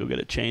March. I'll have to go get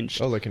it changed.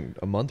 Oh, like in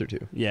a month or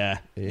two? Yeah.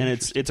 And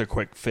it's a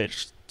quick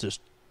fix. Just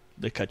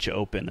they cut you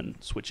open and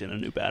switch in a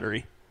new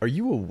battery. Are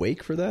you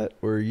awake for that?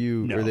 Or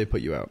No. Or they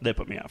put you out? They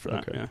put me out for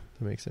that, okay. Yeah.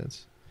 That makes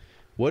sense.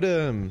 What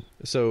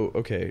so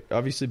okay,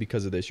 obviously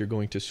because of this you're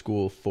going to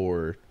school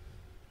for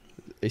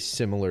a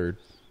similar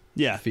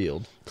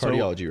field.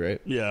 Cardiology,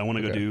 right? Yeah, I want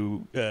to go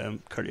do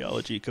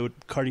cardiology,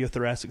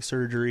 cardiothoracic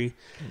surgery.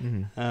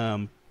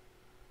 Mm-hmm.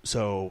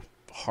 So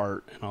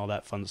heart and all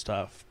that fun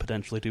stuff.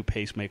 Potentially do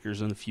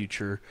pacemakers in the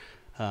future.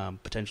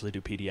 Potentially do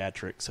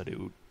pediatrics. I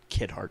do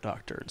kid heart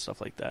doctor and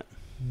stuff like that.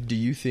 Do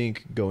you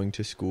think going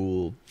to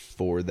school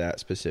for that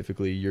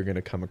specifically you're going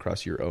to come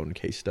across your own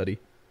case study?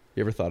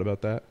 You ever thought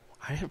about that?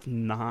 I have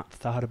not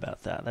thought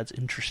about that. That's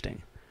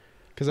interesting.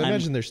 Because I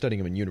imagine they're studying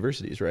them in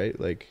universities, right?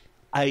 Like,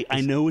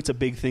 I know it's a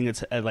big thing.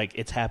 It's like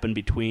it's happened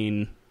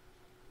between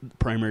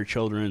primary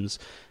children's.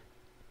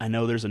 I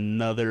know there's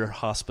another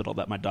hospital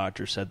that my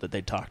doctor said that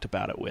they talked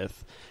about it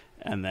with,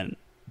 and then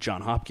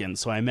Johns Hopkins.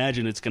 So I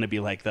imagine it's going to be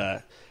like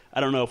I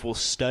don't know if we'll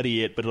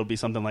study it, but it'll be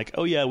something like,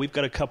 oh yeah, we've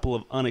got a couple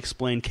of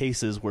unexplained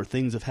cases where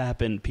things have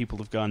happened, people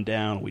have gone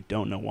down, we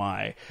don't know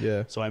why.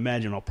 Yeah. So I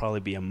imagine I'll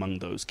probably be among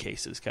those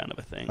cases, kind of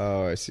a thing.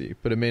 Oh, I see.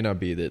 But it may not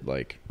be that,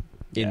 like,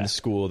 in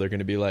school they're going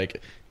to be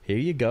like, here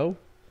you go,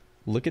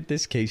 look at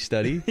this case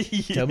study,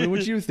 tell me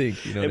what you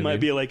think. You know, it might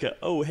be like,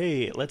 oh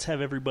hey, let's have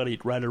everybody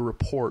write a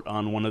report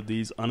on one of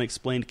these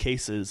unexplained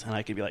cases, and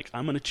I could be like,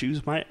 I'm going to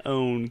choose my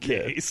own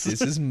case.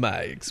 This is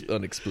my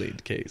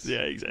unexplained case.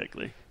 Yeah,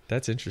 exactly.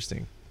 That's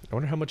interesting. I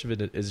wonder how much of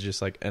it is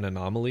just like an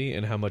anomaly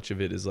and how much of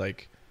it is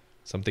like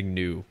something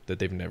new that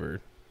they've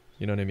never,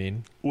 you know what I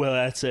mean? Well,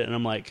 that's it. And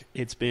I'm like,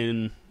 it's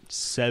been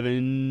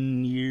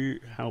 7 years.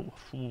 How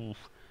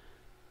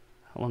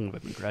long have I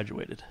been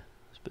graduated?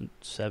 It's been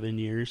 7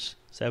 years,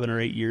 7 or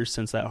 8 years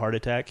since that heart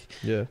attack.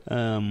 Yeah.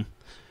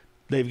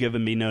 They've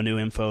given me no new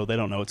info. They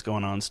don't know what's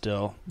going on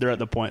still. They're at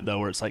the point though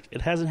where it's like,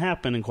 it hasn't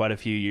happened in quite a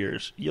few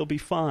years. You'll be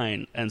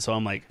fine. And so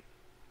I'm like,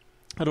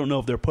 I don't know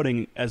if they're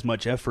putting as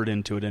much effort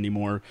into it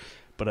anymore.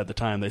 But at the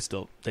time,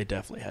 they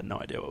definitely had no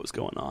idea what was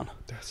going on.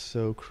 That's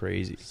so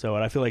crazy. So,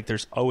 and I feel like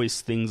there's always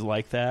things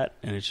like that,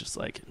 and it's just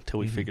like until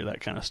we figure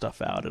that kind of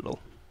stuff out,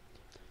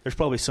 there's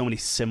probably so many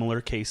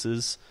similar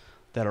cases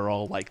that are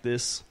all like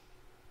this.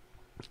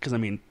 Because I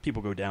mean,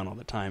 people go down all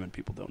the time, and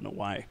people don't know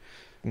why.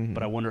 Mm-hmm.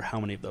 But I wonder how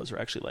many of those are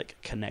actually like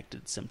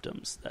connected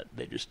symptoms that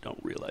they just don't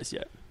realize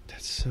yet.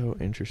 That's so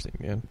interesting,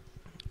 man.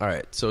 All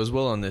right, so as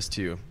well on this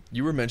too,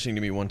 you were mentioning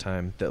to me one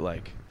time that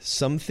like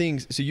some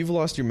things, so you've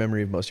lost your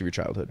memory of most of your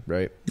childhood,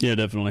 right? Yeah,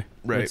 definitely.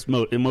 Right.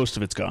 Most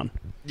of it's gone.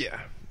 Yeah.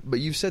 But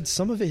you've said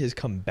some of it has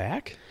come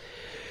back?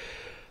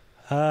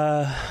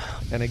 And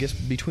I guess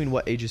between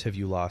what ages have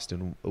you lost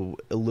and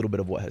a little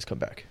bit of what has come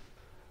back?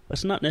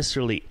 It's not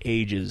necessarily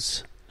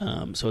ages,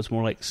 so it's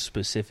more like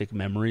specific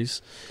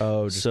memories.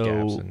 Oh, just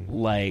gaps.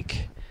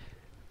 Like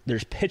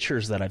there's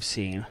pictures that I've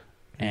seen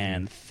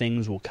and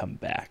things will come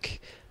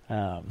back.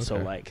 So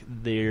like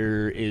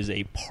there is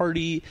a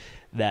party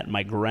that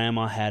my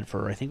grandma had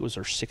for, I think it was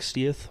her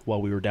 60th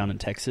while we were down in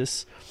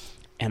Texas.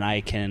 And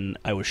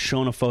I was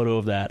shown a photo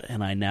of that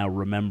and I now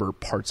remember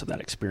parts of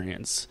that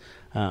experience.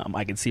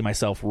 I can see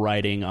myself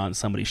riding on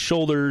somebody's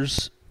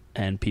shoulders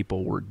and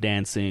people were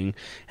dancing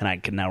and I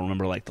can now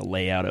remember like the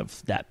layout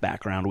of that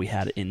background we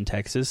had in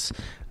Texas.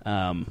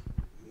 But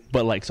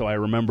like, so I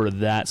remember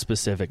that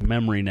specific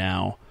memory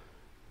now,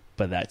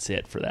 but that's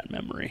it for that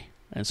memory.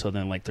 And so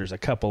then, like, there's a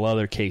couple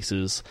other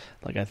cases.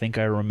 Like, I think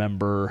I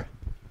remember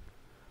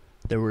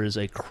there was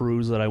a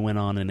cruise that I went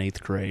on in 8th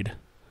grade,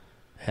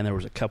 and there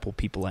was a couple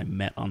people I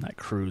met on that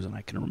cruise, and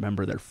I can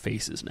remember their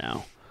faces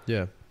now.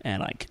 Yeah.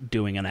 And, like,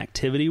 doing an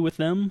activity with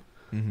them.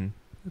 Mm-hmm.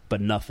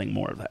 but nothing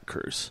more of that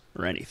cruise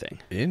or anything.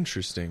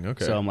 Interesting.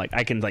 Okay. So I'm like,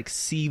 I can like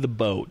see the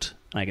boat,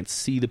 I can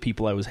see the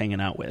people I was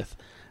hanging out with,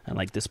 and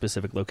like this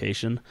specific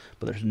location,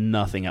 but there's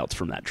nothing else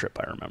from that trip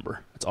I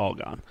remember. It's all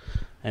gone.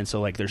 And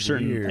so like there's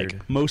certain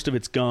like most of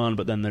it's gone,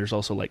 but then there's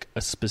also like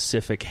a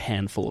specific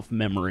handful of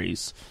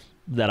memories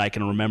that I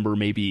can remember,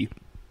 maybe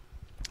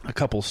a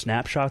couple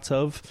snapshots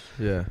of.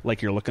 Yeah.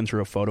 Like you're looking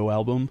through a photo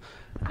album,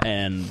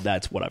 and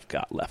that's what I've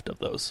got left of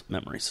those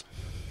memories.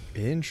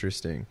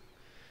 Interesting.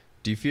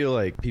 Do you feel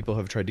like people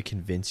have tried to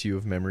convince you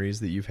of memories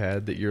that you've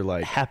had that you're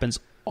like... It happens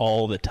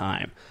all the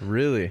time.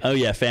 Really? Oh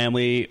yeah,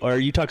 family. Or are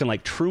you talking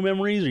like true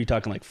memories, or are you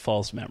talking like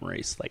false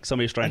memories? Like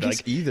somebody's trying to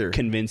like either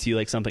convince you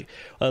like something.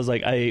 I was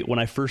like, when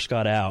I first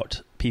got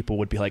out, people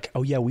would be like,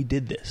 "Oh yeah, we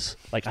did this.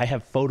 Like I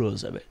have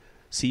photos of it.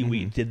 See,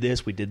 we did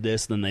this, we did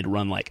this." And then they'd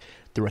run like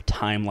through a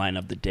timeline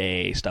of the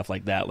day, stuff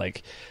like that.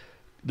 Like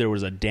there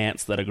was a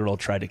dance that a girl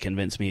tried to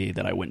convince me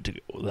that I went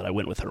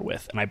with her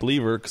with, and I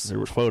believe her because there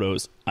were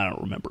photos. I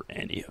don't remember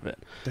any of it.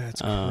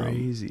 That's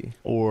crazy.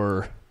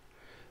 Or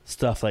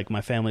stuff like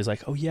my family's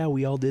like, "Oh yeah,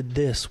 we all did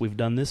this. We've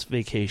done this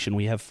vacation.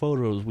 We have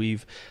photos. We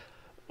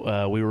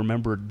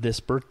remembered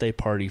this birthday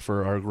party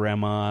for our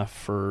grandma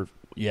for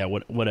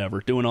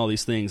whatever." Doing all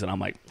these things, and I'm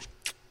like,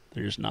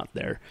 they're just not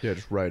there. Yeah,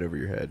 just right over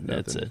your head. Nothing.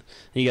 That's it. And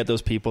you got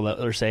those people that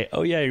are say,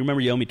 "Oh yeah, you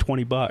remember you owe me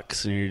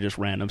 $20," and you're just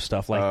random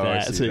stuff like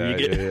that. I see that.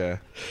 You get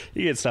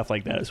you get stuff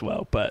like that as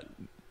well. But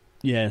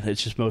yeah,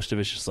 it's just most of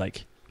it's just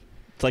like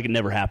it's like it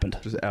never happened.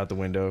 Just out the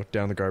window,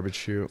 down the garbage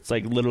chute. It's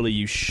like literally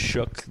you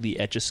shook the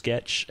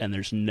Etch-a-Sketch, and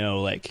there's no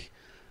like.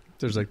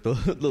 There's like the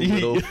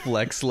little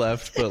flecks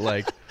left, but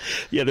like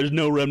yeah, there's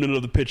no remnant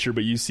of the picture,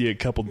 but you see a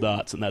couple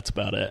dots, and that's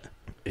about it.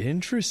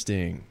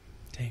 Interesting.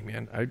 Dang,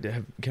 man, I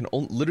can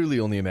literally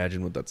only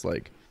imagine what that's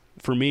like.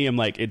 For me, I'm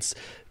like, it's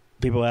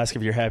people ask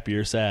if you're happy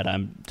or sad.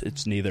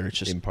 It's neither. It's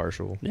just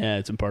impartial. Yeah,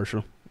 it's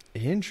impartial.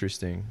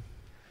 Interesting,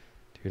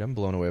 dude. I'm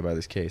blown away by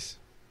this case.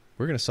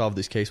 We're gonna solve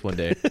this case one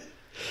day.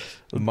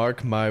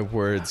 Mark my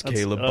words,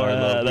 Caleb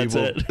Barlow. That's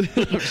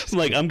it. I'm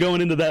like, I'm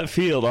going into that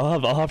field.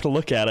 I'll have to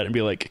look at it and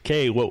be like,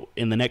 okay, what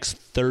in the next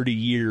 30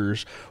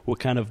 years, what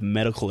kind of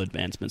medical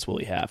advancements will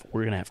we have?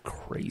 We're gonna have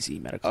crazy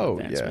medical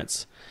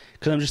advancements.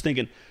 Because I'm just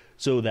thinking.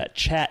 So that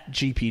Chat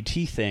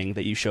GPT thing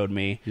that you showed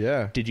me,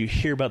 did you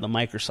hear about the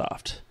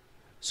Microsoft?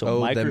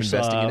 So Microsoft, them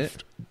investing in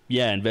it?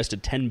 Yeah,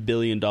 invested $10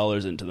 billion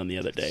into them the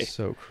other day.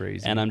 So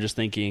crazy. And I'm just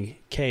thinking,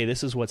 okay,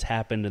 this is what's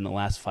happened in the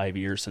last 5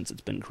 years since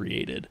it's been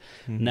created.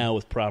 Now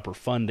with proper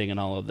funding and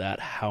all of that,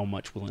 how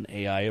much will an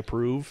AI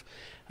approve?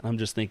 And I'm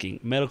just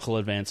thinking, medical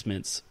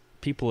advancements,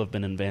 people have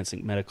been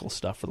advancing medical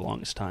stuff for the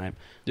longest time.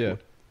 Yeah.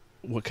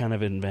 What kind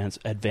of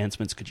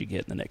advancements could you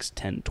get in the next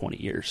 10,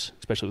 20 years,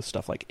 especially with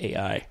stuff like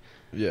AI?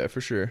 Yeah,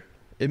 for sure.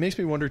 It makes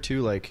me wonder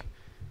too, like,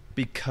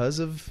 because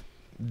of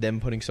them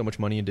putting so much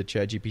money into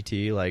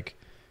ChatGPT, like,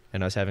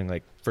 and us having,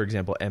 like, for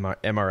example,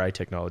 MRI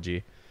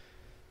technology,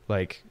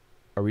 like,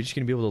 are we just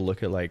going to be able to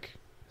look at, like,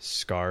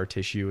 scar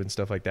tissue and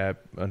stuff like that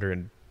under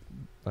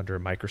a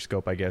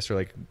microscope, I guess, or,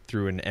 like,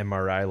 through an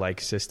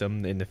MRI-like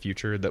system in the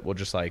future that will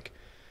just, like,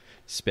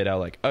 spit out,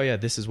 like, oh, yeah,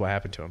 this is what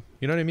happened to him.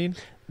 You know what I mean?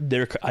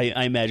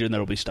 I imagine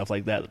there will be stuff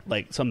like that,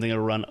 like something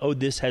that'll run, oh,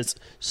 this has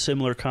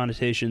similar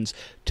connotations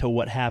to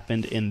what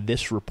happened in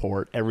this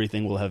report.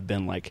 Everything will have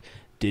been like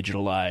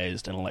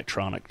digitalized and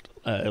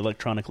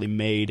electronically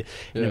made.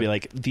 And it'll be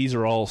like, these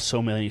are all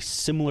so many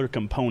similar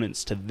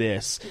components to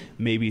this.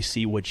 Maybe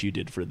see what you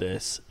did for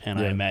this. And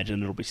I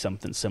imagine it'll be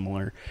something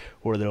similar,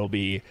 or there'll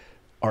be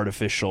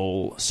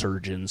artificial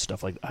surgeons,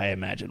 stuff like that. I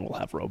imagine we'll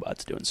have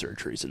robots doing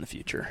surgeries in the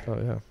future. Oh,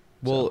 yeah.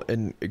 Well,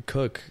 and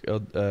Cook,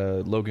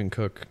 Logan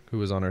Cook, who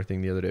was on our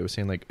thing the other day, was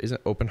saying, like, isn't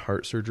open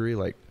heart surgery,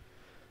 like,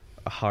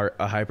 a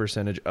high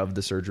percentage of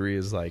the surgery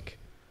is, like,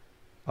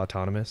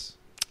 autonomous?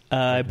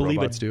 I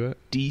believe do it?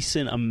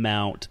 Decent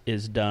amount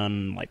is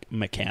done, like,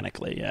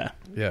 mechanically, yeah.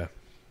 Yeah.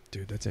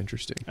 Dude, that's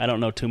interesting. I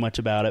don't know too much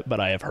about it, but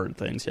I have heard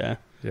things, yeah.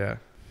 Yeah.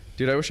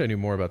 Dude, I wish I knew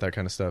more about that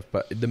kind of stuff.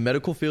 But the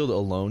medical field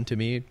alone, to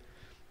me,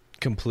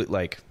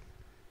 like,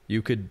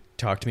 you could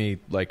talk to me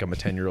like I'm a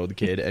 10-year-old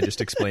kid and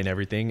just explain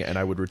everything, and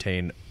I would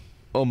retain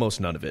almost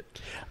none of it.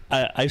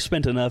 I've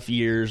spent enough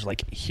years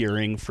like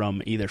hearing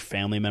from either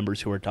family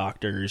members who are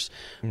doctors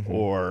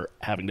or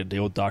having to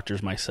deal with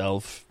doctors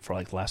myself for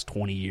like the last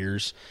 20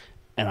 years,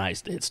 and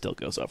it still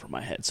goes over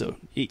my head. So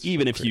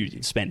even if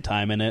you spend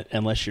time in it,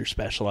 unless you're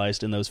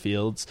specialized in those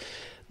fields,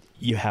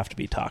 you have to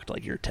be talked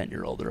like you're a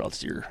 10-year-old, or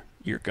else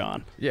you're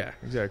gone. Yeah,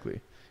 exactly.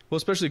 Well,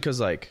 especially because,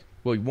 like,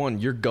 well, one,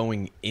 you're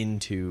going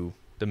into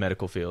the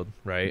medical field,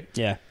 right?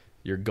 Yeah.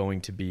 You're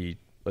going to be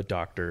a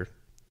doctor.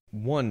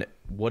 One,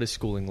 what does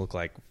schooling look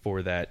like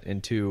for that?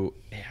 And two,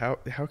 how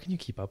can you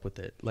keep up with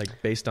it?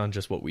 Like, based on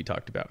just what we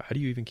talked about, how do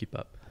you even keep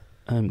up?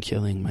 I'm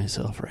killing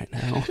myself right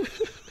now.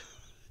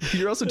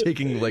 You're also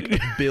taking like 1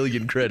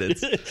 billion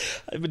credits.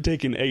 I've been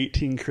taking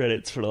 18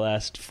 credits for the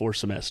last 4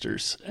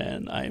 semesters,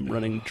 and I'm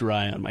running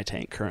dry on my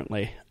tank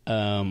currently.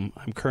 I'm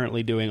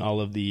currently doing all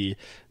of the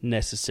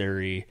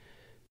necessary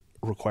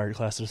required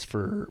classes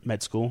for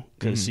med school,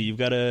 because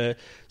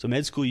so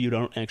med school, you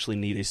don't actually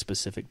need a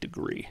specific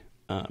degree.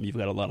 You've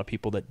got a lot of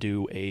people that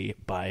do a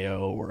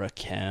bio or a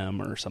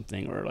chem or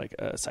something, or like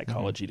a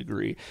psychology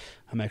degree.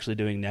 I'm actually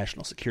doing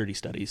national security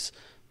studies,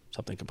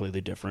 something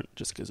completely different,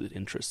 just because it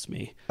interests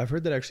me. I've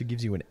heard that actually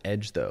gives you an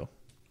edge, though.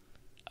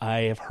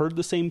 I have heard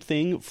the same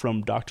thing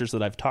from doctors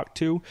that I've talked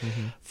to.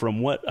 From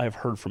what I've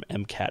heard from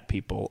MCAT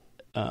people,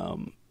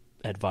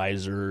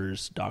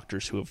 advisors,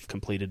 doctors who have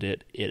completed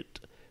it, it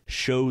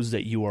shows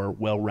that you are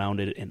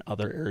well-rounded in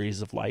other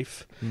areas of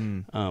life,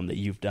 that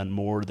you've done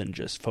more than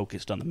just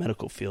focused on the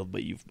medical field,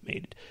 but you've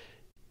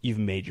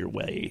made your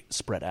way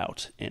spread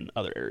out in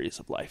other areas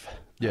of life.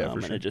 Yeah,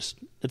 for sure. And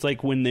it's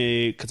like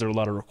because there are a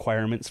lot of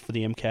requirements for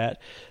the MCAT,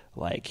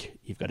 like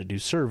you've got to do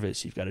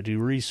service, you've got to do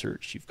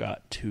research, you've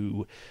got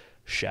to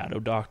shadow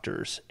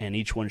doctors, and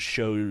each one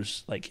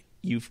shows like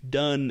you've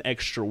done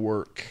extra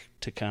work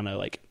to kind of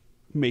like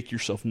make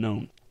yourself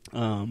known.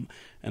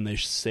 And they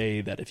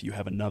say that if you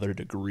have another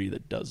degree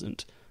that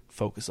doesn't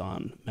focus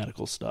on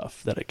medical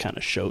stuff, that it kind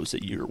of shows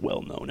that you're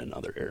well known in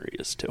other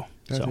areas too.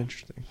 That's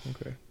interesting.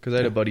 Okay. Because I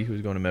had a buddy who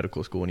was going to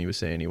medical school, and he was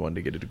saying he wanted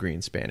to get a degree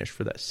in Spanish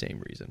for that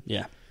same reason.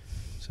 Yeah.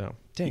 So,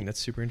 dang, that's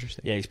super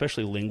interesting. Yeah,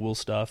 especially lingual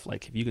stuff.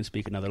 Like if you can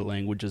speak another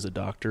language as a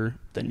doctor,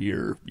 then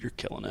you're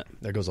killing it.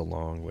 That goes a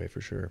long way for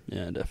sure.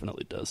 Yeah, it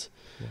definitely does.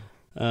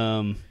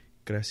 Yeah.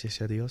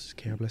 Gracias a Dios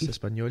que hablas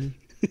español.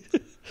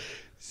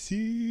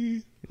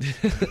 Sí.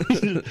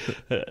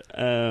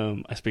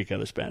 I speak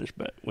other Spanish,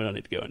 but we don't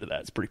need to go into that.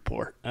 It's pretty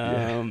poor.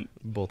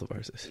 Both of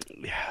ours is.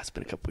 Yeah, it's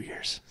been a couple of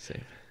years.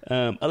 Same.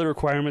 Other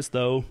requirements,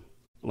 though,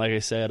 like I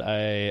said,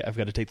 I've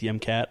got to take the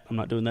MCAT. I'm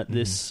not doing that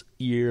this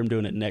year. I'm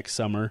doing it next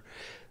summer.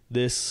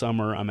 This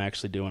summer, I'm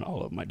actually doing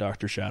all of my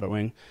doctor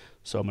shadowing.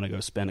 So I'm going to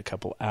go spend a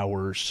couple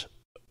hours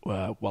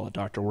while a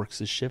doctor works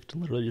his shift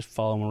and literally just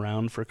follow him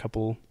around for a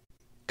couple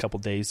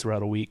days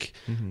throughout a week.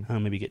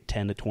 Maybe get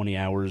 10 to 20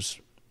 hours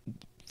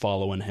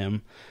following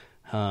him.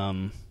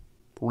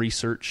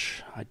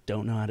 Research, I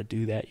don't know how to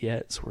do that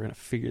yet, so we're going to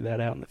figure that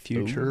out in the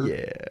future.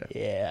 Ooh,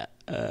 yeah.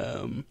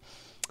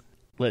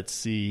 Let's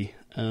see.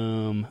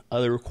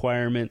 Other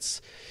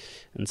requirements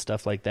and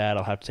stuff like that,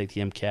 I'll have to take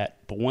the MCAT.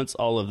 But once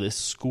all of this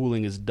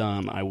schooling is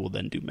done, I will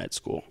then do med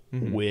school,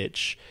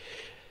 which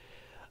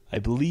I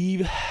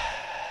believe,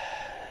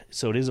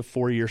 so it is a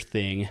 4-year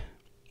thing.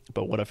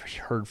 But what I've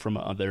heard from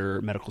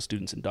other medical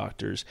students and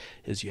doctors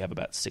is you have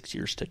about 6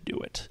 years to do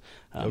it.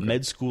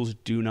 Med schools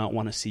do not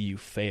want to see you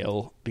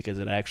fail because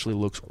it actually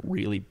looks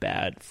really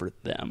bad for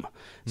them.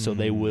 So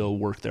they will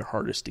work their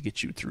hardest to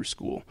get you through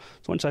school.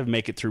 So once I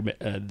make it through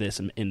this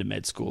and into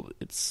med school,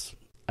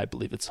 I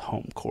believe it's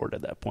home court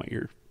at that point.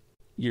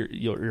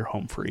 You're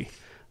home free.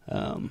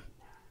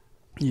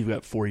 You've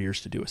got 4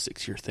 years to do a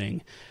 6-year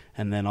thing,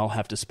 and then I'll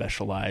have to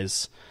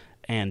specialize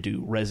and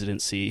do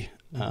residency.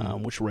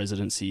 Which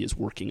residency is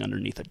working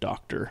underneath a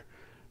doctor.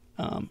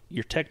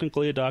 You're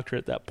technically a doctor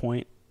at that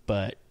point,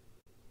 but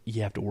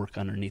you have to work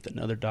underneath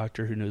another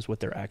doctor who knows what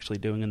they're actually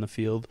doing in the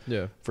field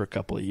for a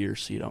couple of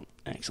years so you don't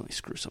accidentally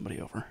screw somebody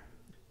over.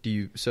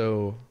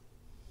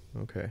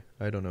 Okay,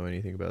 I don't know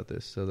anything about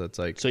this, so that's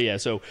like... So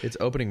it's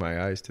opening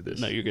my eyes to this.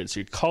 No, you're good.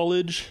 So you're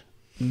college,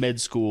 med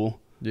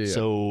school,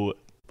 so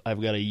I've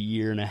got a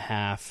year and a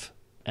half,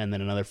 and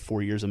then another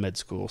 4 years of med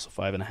school, so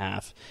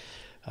 5.5.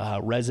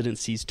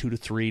 Residencies 2 to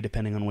 3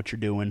 depending on what you're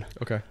doing.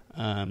 Okay.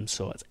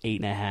 So it's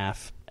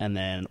 8.5, and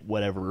then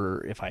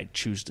whatever, if I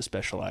choose to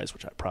specialize,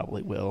 which I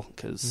probably will,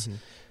 because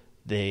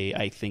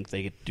I think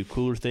they get to do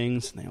cooler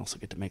things, and they also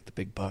get to make the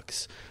big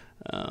bucks.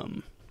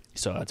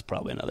 So that's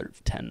probably another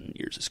 10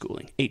 years of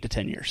schooling, 8 to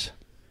 10 years.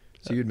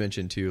 So you'd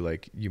mentioned too,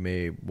 like you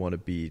may want to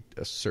be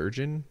a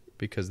surgeon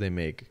because they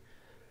make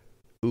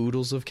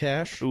oodles of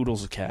cash.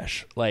 Oodles of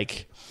cash.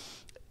 Like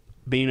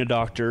being a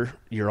doctor,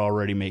 you're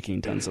already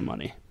making tons of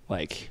money.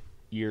 Like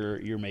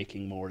you're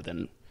making more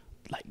than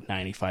like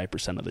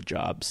 95% of the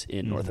jobs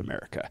in North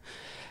America.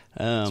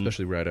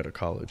 Especially right out of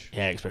college.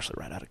 Yeah, especially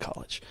right out of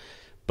college.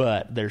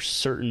 But there's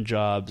certain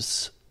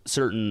jobs,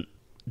 certain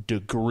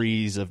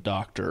degrees of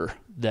doctor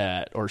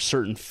or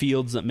certain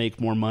fields that make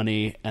more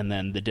money, and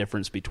then the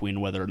difference between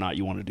whether or not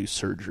you want to do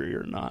surgery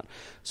or not.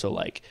 So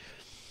like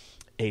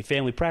a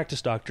family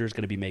practice doctor is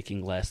going to be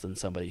making less than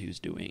somebody who's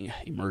doing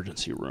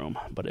emergency room.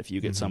 But if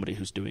you get somebody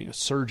who's doing a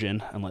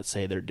surgeon, and let's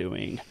say they're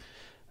doing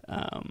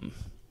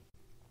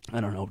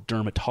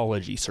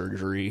dermatology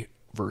surgery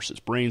versus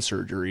brain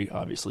surgery,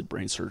 obviously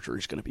brain surgery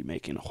is going to be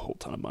making a whole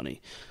ton of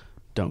money.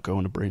 Don't go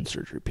into brain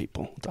surgery,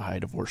 people. It's a high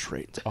divorce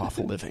rate. It's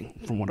awful living,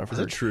 from what I've heard.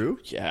 Is that true?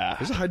 Yeah.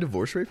 There's a high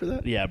divorce rate for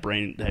that? Yeah,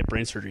 brain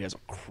surgery has a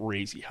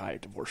crazy high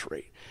divorce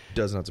rate.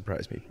 Does not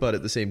surprise me. But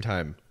at the same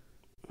time,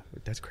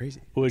 that's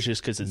crazy. Well, it's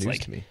just because it's news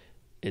to me.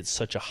 It's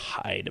such a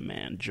high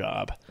demand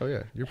job. Oh,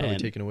 yeah. You're probably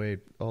taken away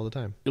all the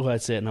time. Well,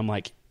 that's it. And I'm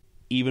like,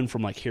 even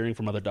from like hearing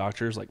from other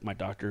doctors, like my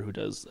doctor who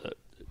does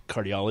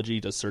cardiology,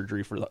 does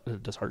surgery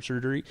does heart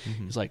surgery,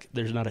 he's like,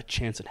 there's not a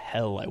chance in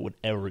hell I would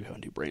ever go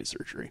and do brain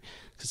surgery,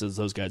 because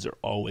those guys are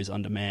always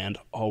on demand,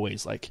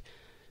 always like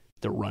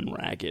they're run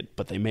ragged,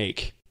 but they're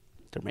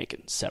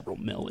making several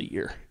mil a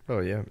year. Oh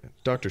yeah,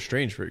 Doctor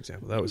Strange, for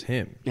example, that was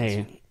him.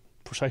 Hey,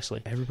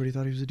 precisely. Everybody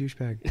thought he was a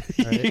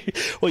douchebag. Right?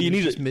 Well, you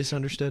need just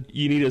misunderstood.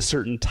 You need a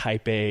certain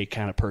type A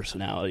kind of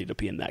personality to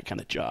be in that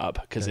kind of job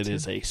because it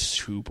is a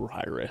super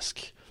high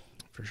risk.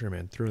 For sure,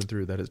 man. Through and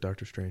through, that is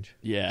Doctor Strange.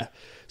 Yeah.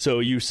 So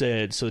you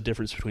said, the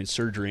difference between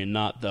surgery and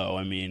not, though,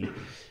 I mean,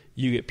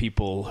 you get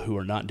people who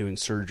are not doing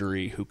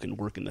surgery who can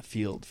work in the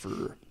field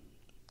for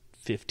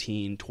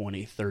 15,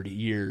 20, 30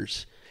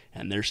 years,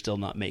 and they're still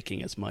not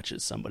making as much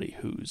as somebody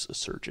who's a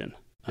surgeon.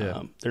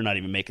 Yeah. They're not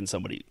even making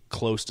somebody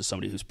close to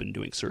somebody who's been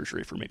doing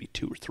surgery for maybe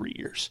 2 or 3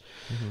 years.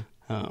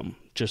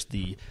 Just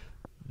the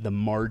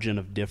margin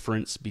of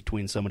difference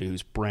between somebody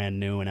who's brand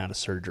new and out of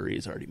surgery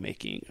is already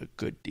making a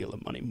good deal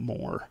of money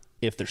more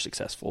if they're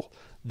successful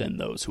than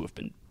those who have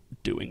been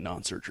doing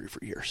non-surgery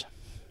for years.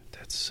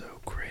 That's so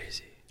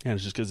crazy. And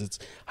it's just because it's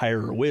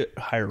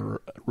higher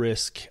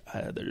risk.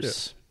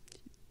 There's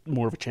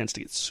more of a chance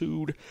to get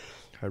sued.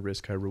 High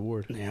risk, high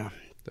reward. Yeah.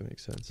 That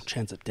makes sense.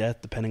 Chance of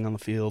death, depending on the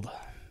field.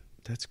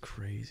 That's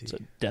crazy. It's a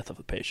death of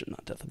the patient,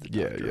 not death of the doctor.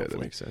 Yeah, hopefully. that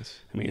makes sense.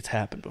 I mean, it's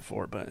happened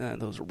before, but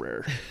those are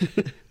rare.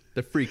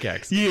 The freak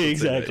accidents. Yeah,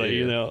 exactly.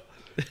 You know.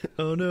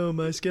 Oh no,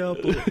 my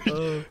scalpel.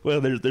 Oh.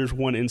 Well, there's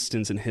one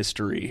instance in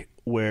history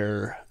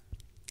where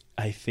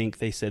I think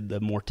they said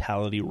the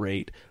mortality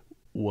rate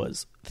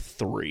was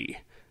 3. It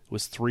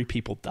was 3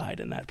 people died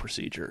in that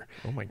procedure.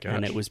 Oh my gosh.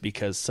 And it was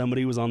because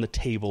somebody was on the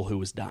table who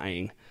was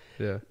dying.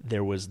 Yeah.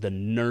 There was the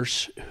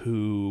nurse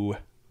who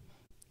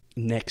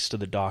next to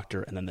the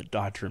doctor, and then the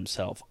doctor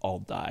himself all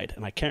died.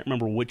 And I can't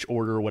remember which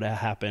order would have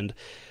happened,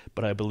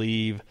 but I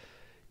believe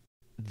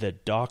the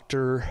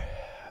doctor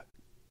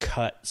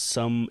cut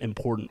some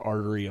important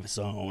artery of his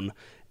own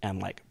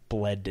and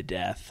bled to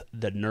death.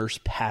 The nurse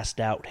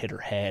passed out, hit her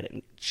head,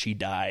 and she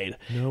died.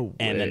 No way.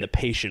 And then the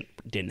patient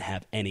didn't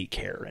have any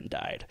care and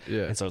died.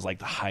 Yeah. And so it was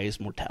the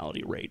highest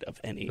mortality rate of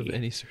any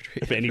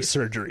surgery. of any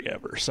surgery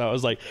ever. So I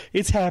was like,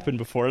 it's happened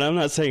before. And I'm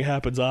not saying it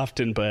happens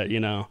often, but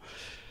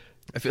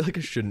I feel like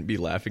I shouldn't be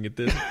laughing at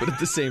this, but at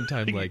the same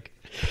time,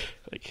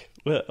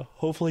 well,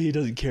 hopefully he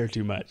doesn't care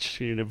too much,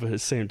 but at the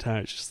same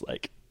time, it's just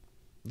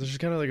there's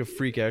just kind of a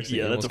freak accident.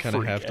 Yeah, you that's almost kind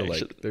of have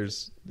freak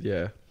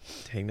to,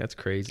 dang, that's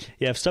crazy.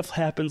 Yeah, if stuff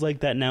happens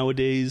like that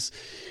nowadays,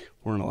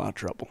 we're in a lot of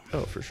trouble.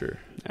 Oh, for sure.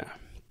 Yeah.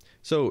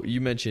 So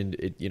you mentioned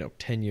it,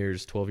 10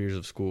 years, 12 years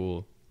of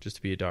school just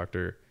to be a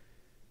doctor.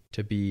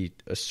 To be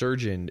a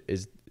surgeon,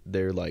 is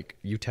there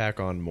you tack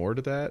on more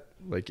to that?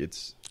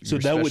 It's so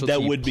your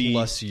that would be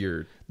plus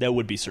your that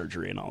would be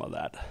surgery and all of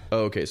that.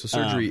 Oh, okay. So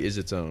surgery is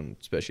its own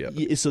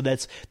specialty. Yeah, so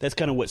that's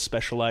kind of what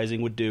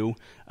specializing would do.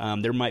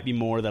 There might be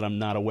more that I'm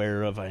not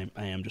aware of. I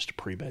am just a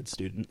pre-med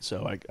student,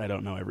 so I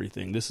don't know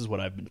everything. This is what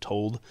I've been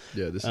told.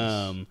 Yeah, this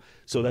is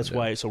so that's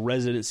why. So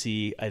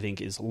residency, I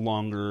think, is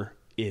longer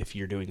if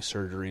you're doing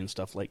surgery and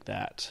stuff like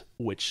that.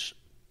 Which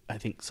I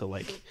think so.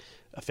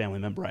 A family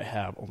member I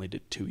have only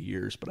did 2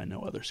 years, but I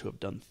know others who have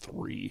done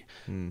 3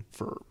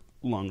 for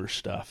longer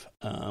stuff.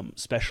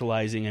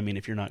 Specializing, I mean,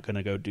 if you're not going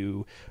to go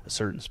do a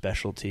certain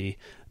specialty,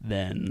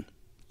 then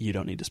you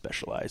don't need to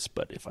specialize.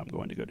 But if I'm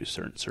going to go do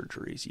certain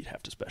surgeries, you'd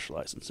have to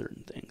specialize in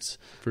certain things.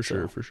 For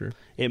sure.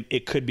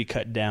 It could be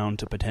cut down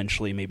to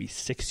potentially maybe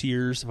 6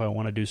 years if I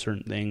want to do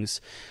certain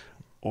things,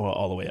 or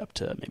all the way up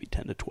to maybe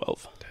 10 to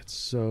 12. That's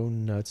so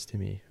nuts to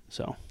me.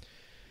 So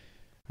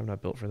I'm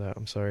not built for that.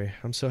 I'm sorry.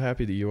 I'm so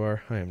happy that you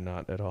are. I am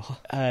not at all.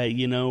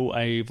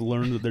 I've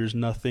learned that there's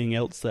nothing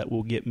else that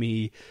will get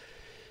me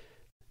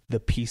the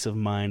peace of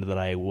mind that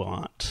I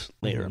want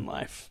later in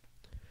life.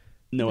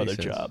 No Makes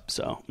other sense. job.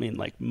 So, I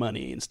mean,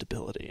 money and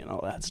stability and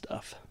all that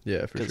stuff.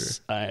 Yeah, for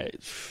sure.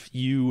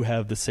 You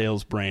have the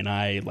sales brain.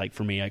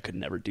 For me, I could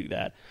never do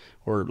that.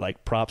 Or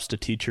props to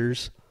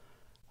teachers.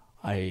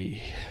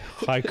 I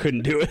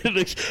couldn't do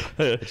it.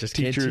 I just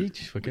can't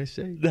teach. What can I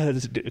say?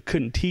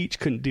 Couldn't teach.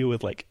 Couldn't deal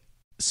with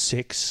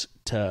 6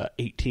 to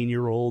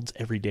 18-year-olds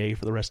every day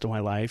for the rest of my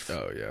life.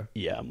 Oh yeah.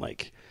 Yeah, I'm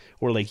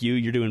or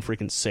you're doing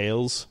freaking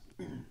sales.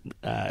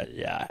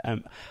 Yeah,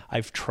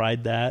 I've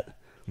tried that,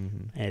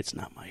 and it's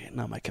not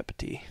my cup of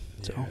tea.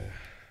 So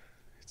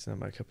it's not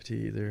my cup of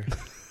tea either.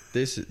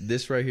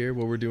 This right here,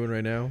 what we're doing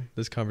right now,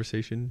 this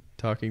conversation,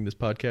 talking, this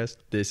podcast,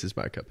 this is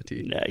my cup of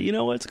tea. Yeah, you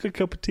know what? It's a good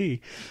cup of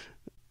tea.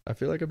 I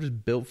feel like I'm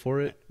just built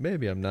for it.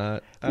 Maybe I'm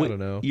not. I don't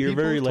know. You're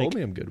People very have told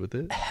me I'm good with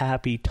it.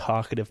 Happy,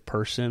 talkative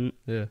person.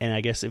 Yeah. And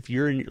I guess if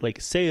you're in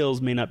sales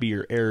may not be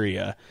your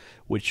area,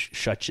 which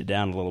shuts you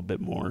down a little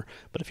bit more.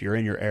 But if you're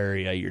in your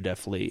area, you're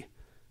definitely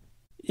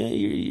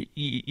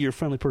you're a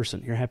friendly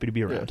person. You're happy to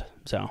be around. Yeah.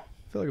 So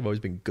I feel like I've always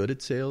been good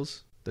at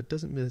sales. That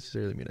doesn't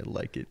necessarily mean I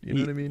like it. You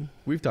know what I mean?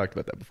 We've talked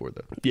about that before,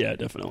 though. Yeah,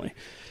 definitely.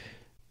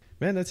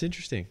 Man, that's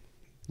interesting.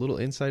 Little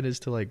insight as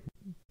to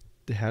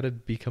how to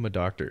become a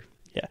doctor.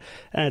 Yeah,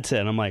 and that's it.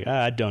 I'm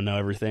I don't know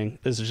everything.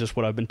 This is just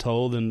what I've been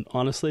told, and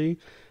honestly,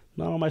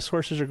 not all my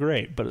sources are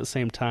great. But at the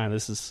same time,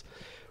 this is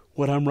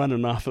what I'm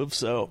running off of.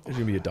 So there's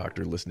gonna be a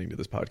doctor listening to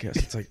this podcast.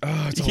 It's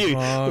it's all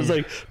wrong.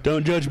 It's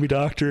don't judge me,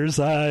 doctors.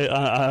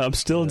 I'm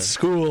still in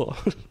school.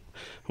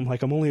 I'm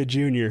I'm only a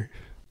junior.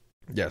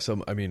 Yeah.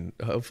 So I mean,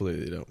 hopefully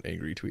they don't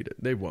angry tweet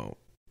it. They won't.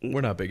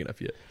 We're not big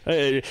enough yet.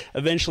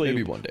 Eventually,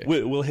 Maybe one day.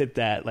 We'll hit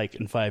that like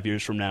in 5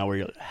 years from now where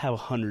you'll have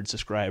 100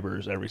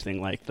 subscribers,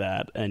 everything like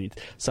that. And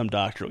some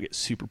doctor will get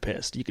super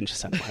pissed. You can just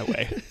send it my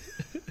way.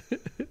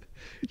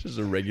 Just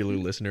a regular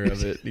listener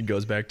of it. He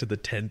goes back to the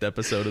 10th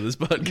episode of this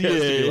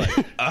podcast and you're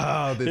like,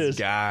 oh, this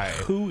guy.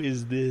 Who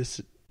is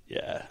this?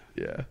 Yeah.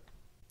 Yeah.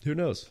 Who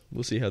knows?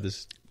 We'll see how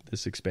this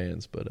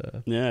expands.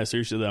 But yeah,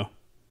 seriously though.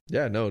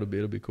 Yeah, no,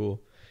 it'll be cool.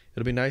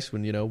 It'll be nice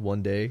when,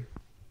 one day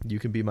you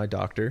can be my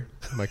doctor,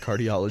 my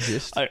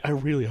cardiologist. I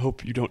really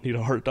hope you don't need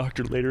a heart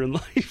doctor later in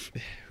life.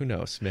 Who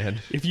knows,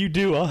 man? If you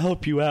do, I'll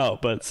help you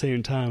out. But at the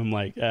same time, I'm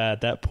like,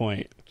 at that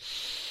point.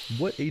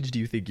 What age do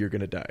you think you're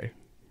going to die?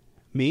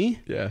 Me?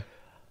 Yeah.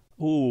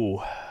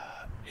 Ooh,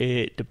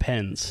 it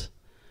depends.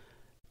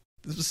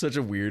 This was such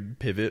a weird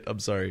pivot. I'm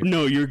sorry.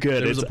 No, you're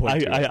good. There was a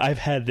point to it. I've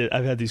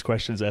had these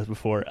questions asked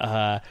before.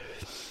 I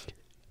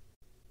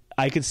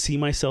could see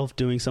myself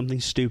doing something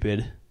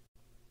stupid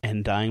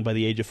and dying by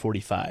the age of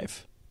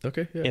 45.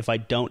 Okay, yeah. If I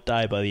don't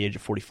die by the age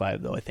of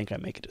 45, though, I think I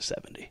make it to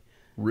 70.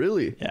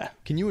 Really? Yeah.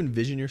 Can you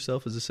envision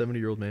yourself as a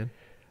 70-year-old man?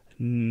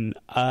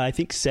 I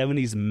think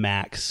 70's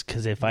max,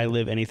 because if I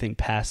live anything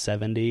past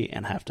 70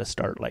 and have to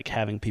start like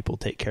having people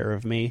take care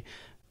of me,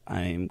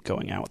 I'm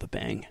going out with a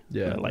bang.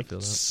 Yeah, like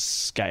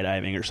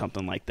skydiving or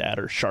something like that,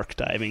 or shark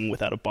diving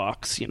without a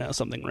box,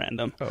 something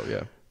random. Oh,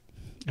 yeah.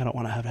 I don't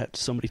want to have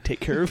somebody take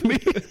care of me.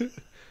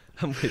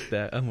 I'm with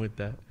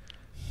that.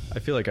 I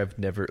feel like I've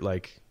never,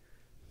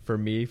 for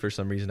me, for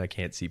some reason, I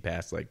can't see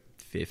past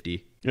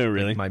 50. Oh,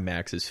 really? Like, my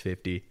max is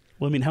 50.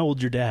 Well, I mean, how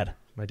old's your dad?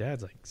 My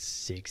dad's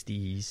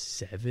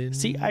 67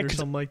 See, or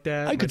something like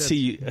that. I could see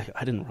you.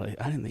 I didn't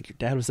think your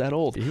dad was that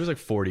old. He was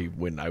 40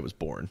 when I was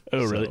born.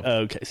 Oh, really? Oh,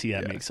 okay. See,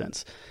 that makes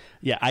sense.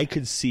 Yeah, I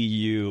could see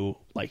you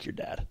like your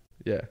dad.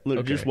 Yeah.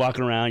 Just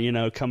walking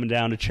around, coming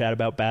down to chat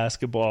about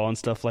basketball and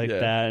stuff like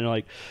that.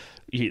 And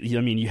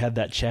you had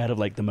that chat of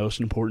the most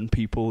important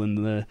people in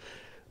the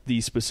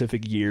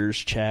specific years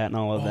chat and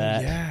all of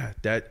that. Yeah,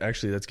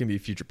 that's gonna be a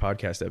future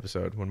podcast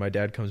episode. When my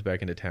dad comes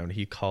back into town,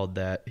 he called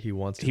that. He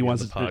wants on the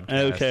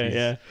podcast. Okay,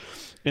 yeah,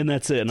 and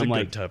that's it. And I'm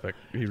good topic.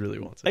 He really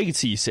wants it. I could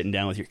see you sitting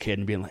down with your kid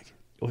and being like,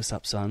 "What's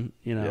up, son?"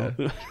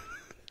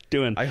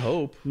 Doing. I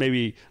hope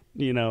maybe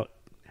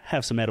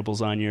have some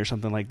edibles on you or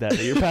something like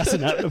that you're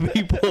passing out to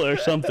people or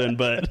something.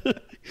 But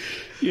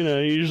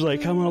you're just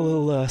like, I'm on a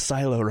little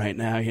silo right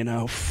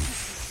now.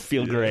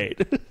 Feel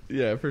great.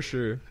 Yeah, for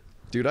sure.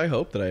 Dude, I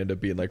hope that I end up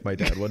being like my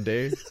dad one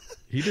day.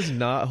 He does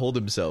not hold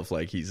himself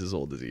like he's as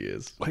old as he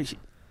is.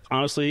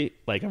 Honestly,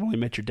 I've only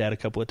met your dad a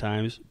couple of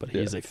times, but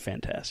he's a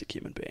fantastic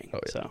human being.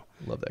 Oh, yeah. So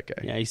love that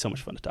guy. Yeah, he's so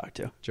much fun to talk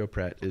to. Joe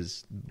Pratt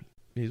he's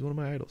one of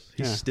my idols.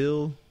 He's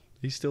still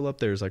up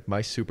there as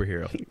my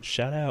superhero.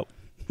 Shout out.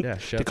 Yeah,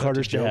 shout out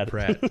Carter's to Joe dad.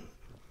 Pratt.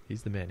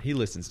 He's the man. He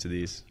listens to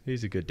these.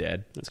 He's a good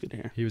dad. That's good to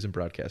hear. He was in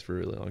broadcast for a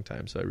really long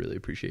time, so I really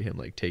appreciate him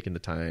taking the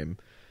time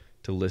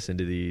to listen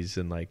to these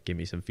and give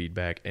me some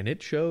feedback. And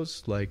it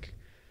shows I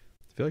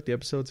feel like the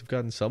episodes have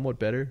gotten somewhat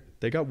better.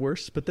 They got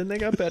worse, but then they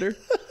got better.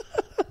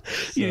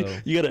 You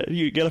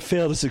gotta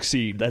fail to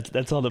succeed.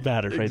 That's all that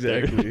matters, right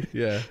there. Exactly.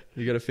 Yeah,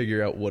 you got to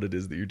figure out what it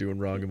is that you're doing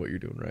wrong and what you're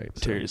doing right.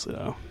 So, seriously,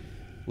 though,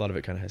 a lot of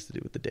it kind of has to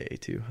do with the day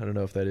too. I don't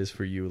know if that is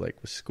for you,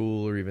 with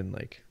school or even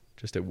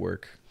just at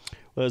work.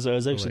 Well, I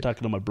was actually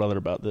talking to my brother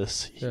about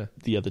this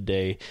the other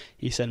day.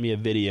 He sent me a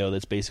video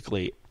that's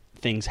basically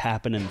things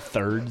happen in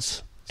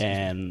thirds,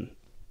 and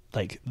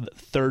the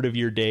third of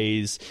your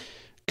days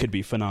could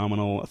be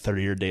phenomenal. A third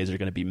of your days are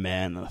going to be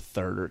men, and a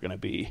third are going to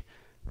be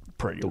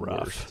pretty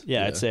rough.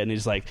 Yeah, that's it. And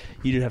he's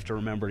you do have to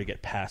remember to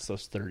get past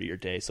those 30 of your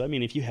days. So, I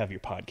mean, if you have your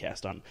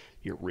podcast on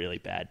your really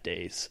bad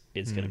days,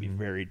 it's going to be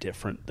very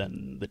different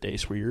than the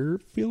days where you're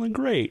feeling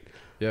great.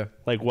 Yeah.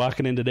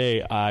 Walking in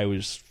today, I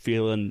was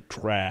feeling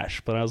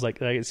trash, but I was I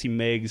can see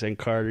Megs and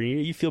Carter.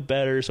 You feel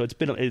better, so it's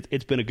been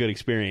a good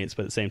experience.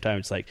 But at the same time,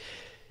 it's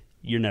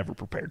you're never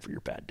prepared for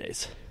your bad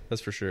days.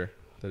 That's for sure.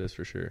 That is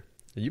for sure.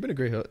 You've been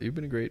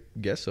a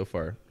great guest so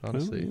far,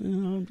 honestly.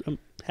 Well, I'm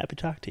happy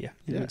to talk to you.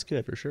 Yeah, it's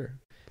good. For sure.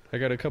 I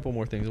got a couple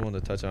more things I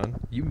wanted to touch on.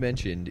 You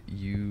mentioned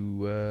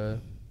you're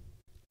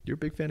a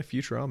big fan of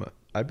Futurama.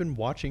 I've been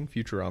watching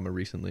Futurama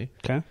recently.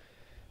 Okay.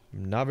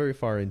 I'm not very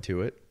far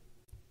into it,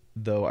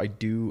 though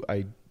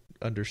I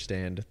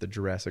understand the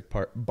Jurassic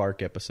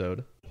Bark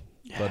episode.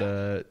 Yeah.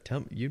 But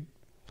tell me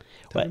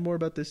more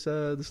about this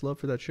love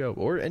for that show,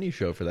 or any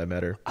show for that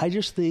matter. I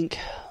just think,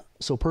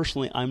 so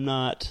personally,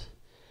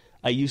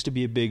 I used to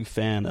be a big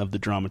fan of the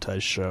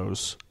dramatized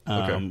shows,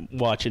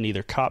 watching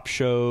either cop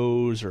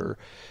shows or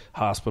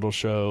hospital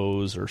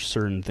shows or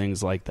certain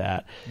things like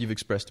that. You've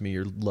expressed to me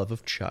your love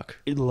of Chuck.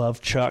 I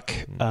love Chuck.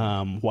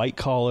 Mm-hmm. White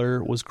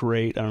Collar was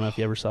great. I don't know if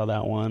you ever saw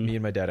that one. Me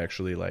and my dad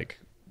actually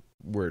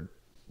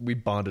we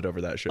bonded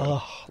over that show.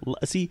 Oh,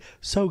 see,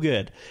 so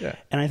good. Yeah.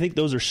 And I think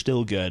those are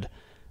still good.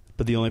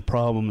 But the only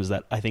problem is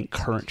that I think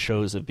current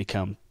shows have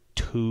become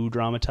too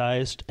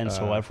dramatized, and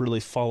so I've really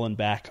fallen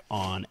back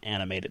on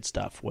animated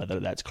stuff, whether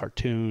that's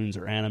cartoons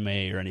or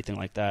anime or anything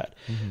like that,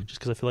 just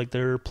because I feel like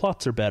their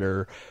plots are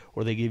better,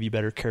 or they give you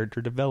better character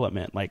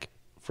development, like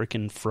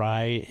freaking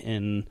Fry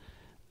in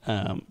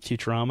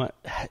Futurama,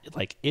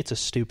 like, it's a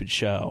stupid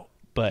show,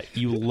 but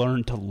you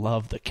learn to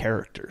love the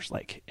characters.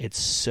 Like, it's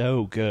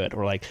so good.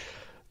 Or like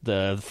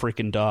the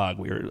freaking dog,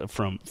 we were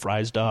from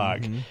Fry's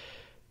dog. Mm-hmm.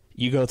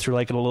 You go through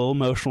like a little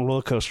emotional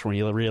roller coaster when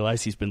you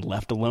realize he's been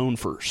left alone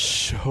for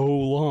so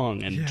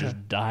long and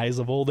just dies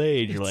of old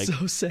age. You're like,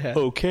 so sad.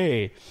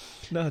 Okay.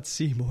 Not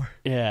Seymour.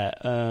 Yeah.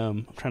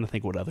 I'm trying to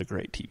think what other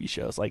great TV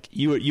shows. Like,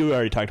 you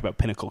already talked about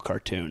Pinnacle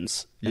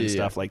cartoons and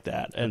stuff like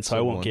that. And so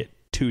I won't get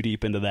too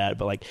deep into that,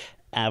 but like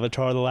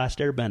Avatar: The Last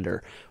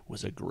Airbender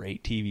was a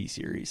great TV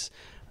series.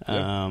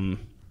 Yeah.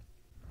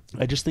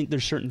 I just think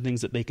there's certain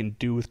things that they can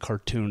do with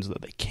cartoons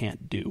that they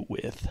can't do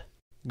with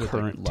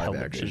current like live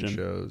television action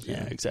shows.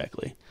 Yeah,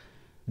 exactly.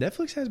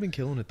 Netflix has been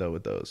killing it though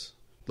with those.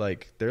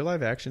 Like, their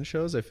live action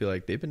shows, I feel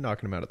like they've been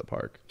knocking them out of the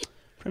park. I'm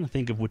trying to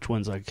think of which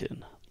ones I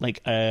can.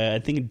 Like,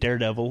 I think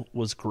Daredevil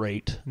was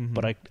great,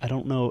 but I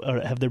don't know.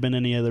 Have there been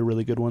any other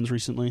really good ones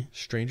recently?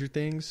 Stranger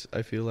Things,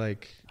 I feel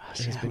like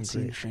has been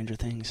great. Stranger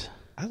Things.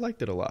 I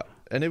liked it a lot,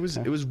 and it was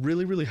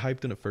really, really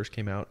hyped when it first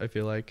came out. I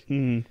feel like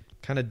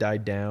kind of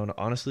died down.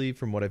 Honestly,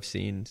 from what I've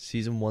seen,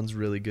 season 1's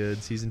really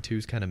good. Season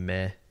 2's kind of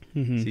meh.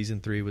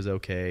 Season 3 was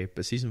okay,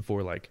 but season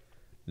 4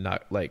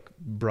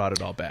 brought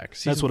it all back.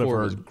 Season 4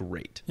 was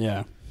great.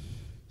 Yeah.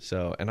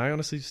 So, and I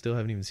honestly still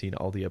haven't even seen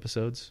all the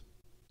episodes.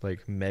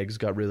 Like, Megs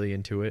got really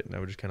into it, and I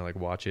would just kind of like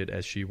watch it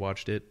as she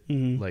watched it,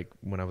 like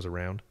when I was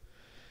around.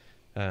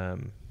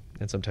 And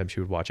sometimes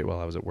she would watch it while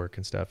I was at work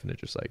and stuff, and it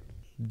just like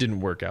didn't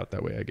work out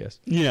that way, I guess.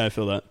 Yeah, I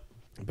feel that.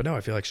 But no,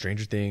 I feel like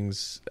Stranger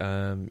Things,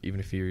 even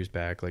a few years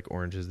back, like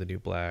Orange is the New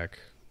Black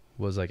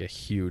was like a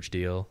huge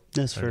deal.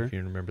 That's fair. I don't know if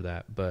you remember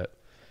that, but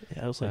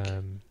yeah, I was like,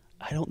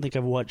 I don't think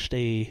I've watched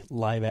a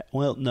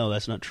well, no,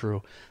 that's not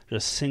true.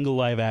 There's a single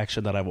live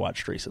action that I've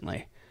watched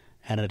recently,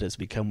 and it has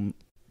become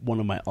one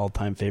of my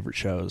all-time favorite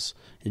shows.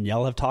 And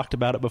y'all have talked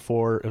about it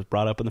before. It was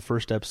brought up in the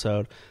first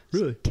episode.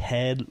 Really?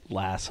 Ted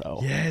Lasso.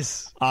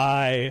 Yes.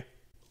 I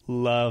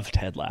love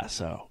Ted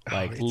Lasso.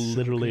 Like,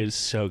 literally, it's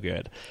so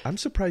good. I'm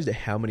surprised at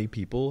how many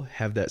people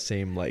have that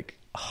same like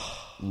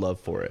love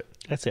for it.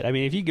 That's it. I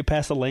mean, if you get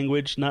past the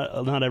language,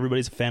 not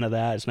everybody's a fan of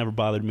that. It's never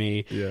bothered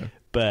me. Yeah.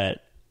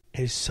 But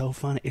it's so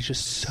funny. It's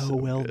just so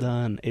well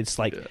done. It's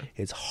like,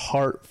 it's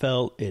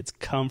heartfelt. It's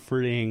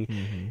comforting.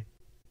 Mm-hmm.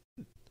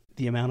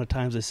 The amount of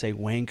times I say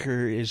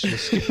wanker is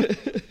just...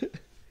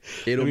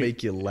 It'll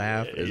make you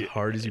laugh as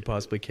hard as you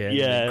possibly can.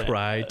 Yeah. And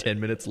cry 10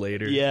 minutes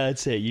later. Yeah,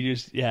 that's it.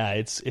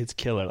 It's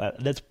killer.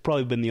 That's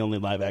probably been the only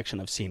live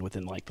action I've seen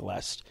within like the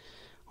last,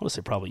 I want to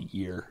say probably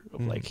year of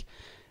like,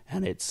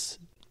 and it's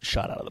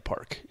shot out of the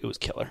park. It was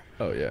killer.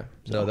 Oh yeah.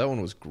 So, no, that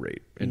one was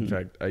great. In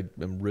fact, I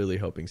am really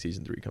hoping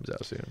season 3 comes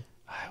out soon.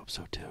 I hope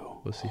so too.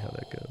 We'll see how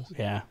that goes.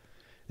 Yeah.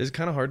 It's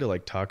kind of hard to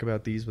like talk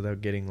about these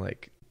without getting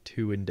like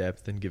too in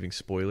depth and giving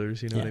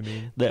spoilers, you know what I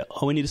mean?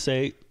 All we need to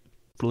say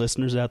for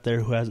listeners out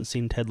there who hasn't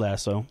seen Ted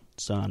Lasso,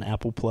 it's on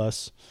Apple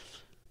Plus.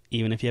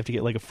 Even if you have to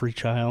get like a free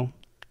trial,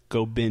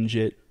 go binge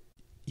it.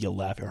 You'll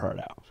laugh your heart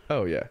out.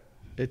 Oh yeah.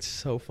 It's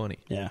so funny.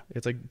 Yeah.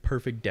 It's like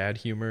perfect dad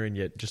humor and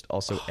yet just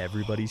also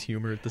everybody's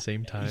humor at the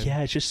same time.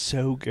 Yeah, it's just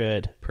so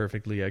good.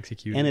 Perfectly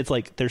executed. And it's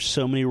like there's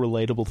so many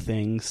relatable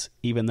things,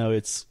 even though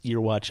you're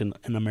watching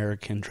an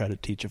American try to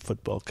teach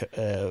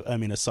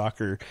a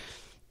soccer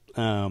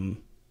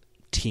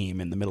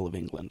team in the middle of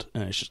England,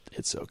 and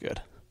it's so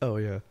good. Oh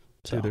yeah.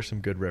 So there's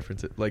some good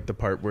references, like the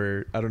part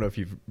where I don't know if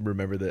you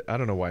remember that. I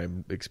don't know why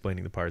I'm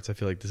explaining the parts. I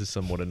feel like this is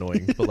somewhat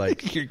annoying, but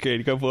like you're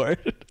good. Go for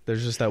it.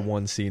 There's just that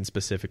one scene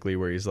specifically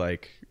where he's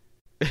like,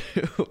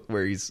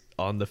 where he's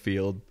on the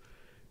field,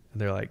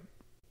 and they're like,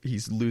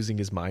 he's losing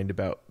his mind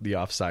about the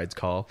offsides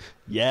call.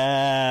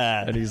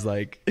 Yeah, and he's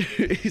like,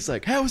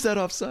 how is that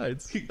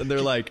offsides? And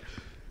they're like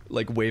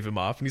wave him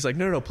off, and he's like,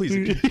 no, please,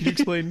 can you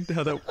explain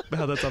how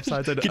that's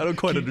offsides? I don't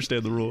quite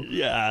understand the rule.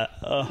 Yeah,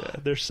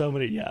 there's so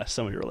many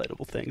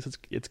relatable things.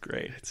 It's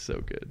great. It's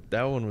so good.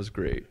 That one was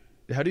great.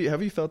 Have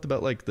you felt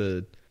about like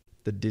the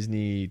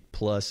Disney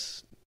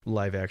Plus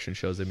live action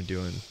shows they've been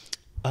doing?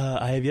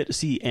 I have yet to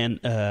see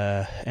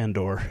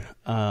Andor.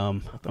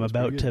 I'm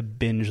about to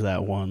binge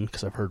that one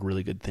because I've heard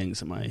really good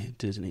things, and my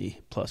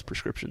Disney Plus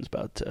prescription's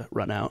about to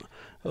run out.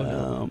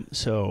 But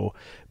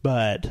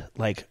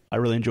like, I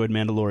really enjoyed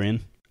Mandalorian.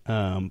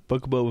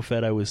 Book of Boba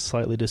Fett I was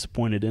slightly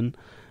disappointed in.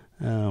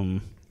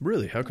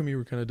 Really? How come you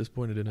were kind of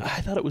disappointed in it?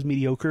 I thought it was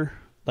mediocre.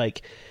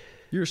 Like,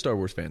 you're a Star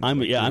Wars fan.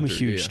 I'm a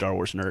huge Star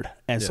Wars nerd.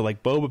 And so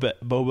like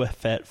Boba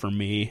Fett for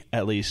me,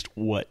 at least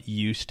what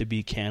used to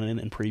be canon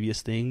in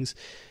previous things,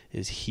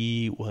 is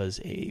he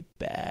was a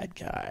bad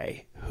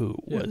guy who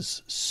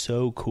was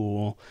so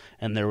cool.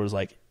 And there was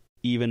like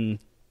even...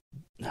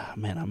 Oh,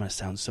 man, I'm going to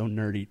sound so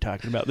nerdy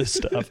talking about this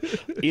stuff.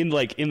 in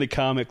the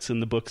comics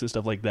and the books and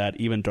stuff like that,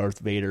 even Darth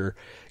Vader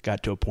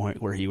got to a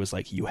point where he was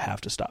like, you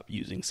have to stop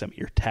using some of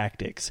your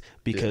tactics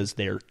because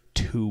they're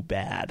too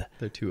bad.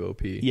 They're too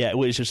OP. Yeah, it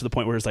was just to the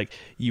point where it's like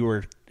you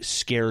were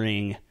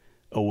scaring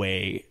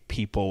away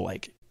people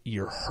like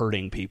you're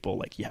hurting people,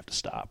 like you have to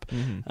stop.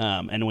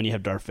 And when you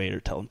have Darth Vader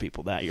telling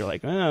people that, you're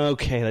like, oh,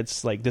 okay,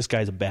 that's like, this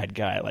guy's a bad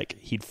guy. Like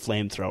he'd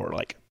flamethrower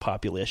like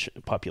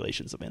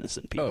populations of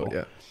innocent people. Oh,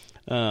 yeah.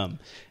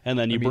 And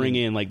then you bring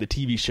in like the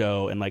TV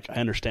show, and like I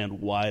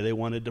understand why they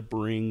wanted to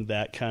bring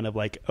that kind of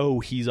like, oh,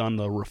 he's on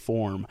the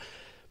reform,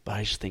 but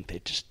I just think they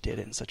just did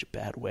it in such a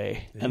bad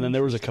way. And then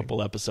there was a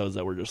couple episodes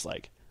that were just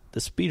like the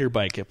speeder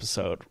bike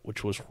episode,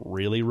 which was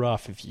really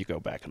rough if you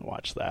go back and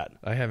watch that.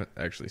 I haven't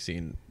actually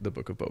seen the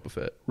Book of Boba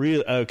Fett.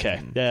 Really?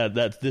 Okay.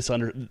 Yeah,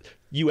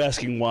 you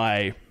asking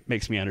why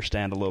makes me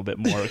understand a little bit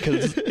more,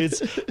 because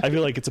I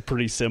feel like it's a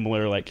pretty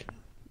similar like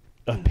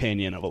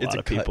opinion of a lot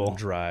of people. It's cut and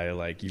dry,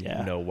 like you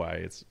know why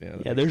it's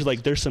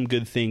there's some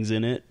good things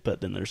in it,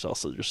 but then there's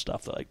also just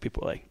stuff that like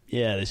people are like,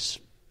 yeah, this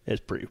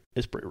it's pretty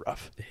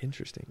rough.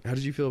 Interesting. How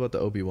did you feel about the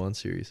Obi-Wan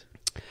series?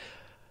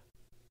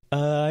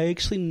 I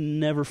actually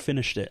never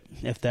finished it,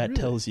 if that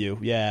tells you.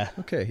 Yeah.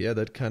 Okay, yeah,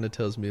 that kind of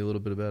tells me a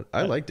little bit about it.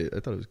 I liked it. I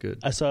thought it was good.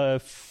 I saw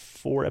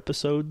 4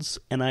 episodes,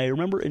 and I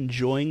remember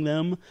enjoying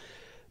them,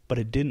 but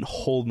it didn't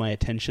hold my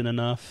attention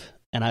enough.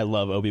 And I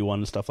love Obi-Wan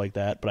and stuff like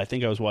that, but I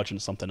think I was watching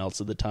something else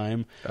at the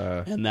time,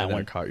 and that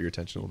one caught your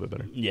attention a little bit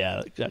better.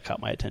 Yeah, that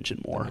caught my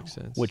attention more, that makes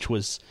sense. Which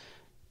was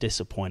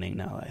disappointing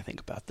now that I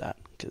think about that,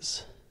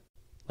 because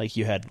like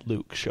you had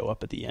Luke show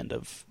up at the end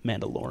of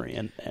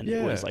Mandalorian, and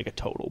it was like a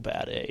total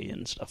bad A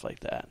and stuff like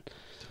that.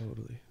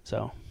 Totally.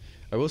 So,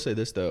 I will say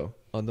this though,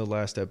 on the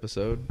last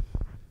episode,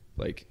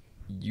 like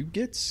you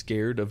get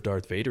scared of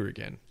Darth Vader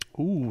again.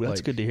 Ooh,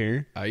 that's like, good to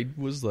hear. I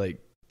was like,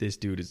 this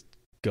dude is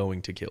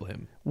going to kill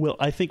him. Well,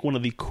 I think one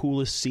of the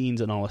coolest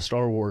scenes in all of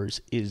Star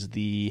Wars is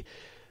the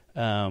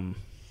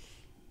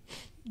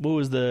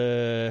what's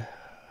the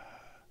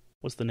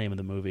name of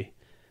the movie?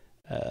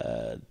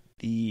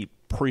 The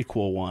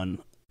prequel one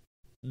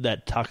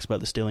that talks about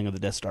the stealing of the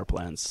Death Star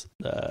plans.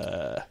 It's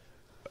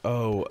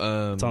on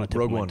the tip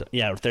Rogue of my One.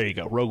 Yeah, there you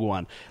go, Rogue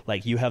One.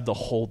 Like you have the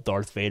whole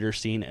Darth Vader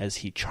scene as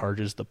he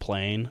charges the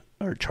plane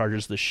or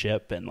charges the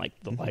ship, and like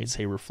the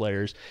lightsaber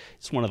flares.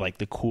 It's one of like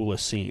the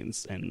coolest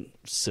scenes in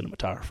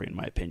cinematography, in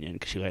my opinion,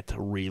 because you like to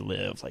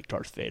relive like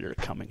Darth Vader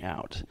coming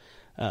out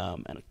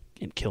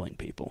and killing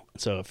people.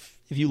 So if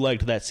you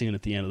liked that scene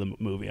at the end of the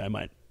movie, I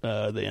might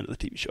the end of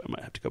the TV show, I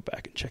might have to go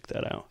back and check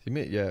that out.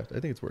 Yeah, I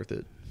think it's worth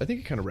it. I think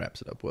it kind of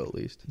wraps it up well, at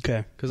least.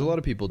 Okay. Because a lot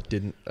of people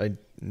didn't. I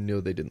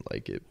know they didn't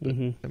like it, but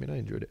I mean, I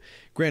enjoyed it.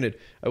 Granted,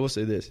 I will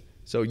say this.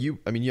 So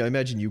I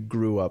imagine you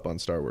grew up on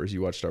Star Wars.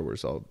 You watched Star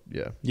Wars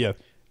Yeah.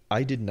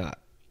 I did not.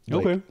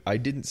 Okay. I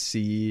didn't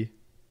see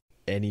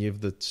any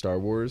of the Star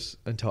Wars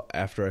until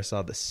after I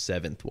saw the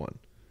 7th one.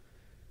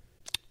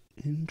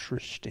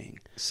 Interesting.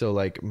 So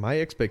like my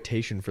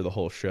expectation for the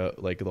whole show,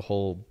 like the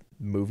whole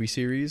movie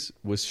series,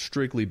 was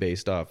strictly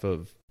based off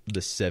of the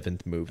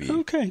 7th movie.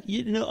 Okay.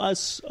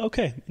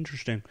 Okay.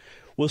 Interesting.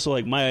 Well, so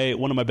like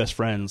one of my best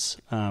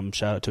friends,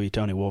 shout out to you,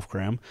 Tony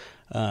Wolfgram.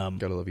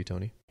 Gotta love you,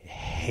 Tony.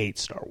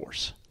 Hates Star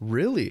Wars.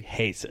 Really?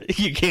 Hates it.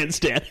 You can't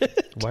stand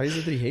it. Why is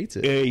it that he hates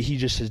it? He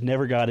just has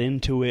never got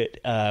into it.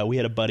 We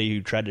had a buddy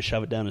who tried to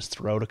shove it down his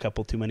throat a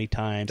couple too many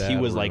times. He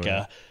was like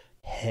a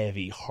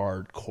heavy,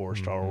 hardcore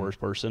Star Wars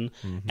person.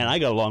 And I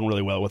got along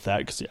really well with that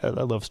because I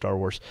love Star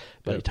Wars.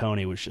 But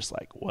Tony was just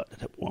like, what?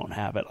 Won't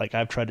have it. Like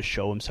I've tried to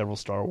show him several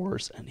Star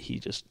Wars, and he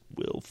just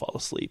will fall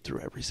asleep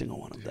through every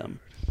single one of them.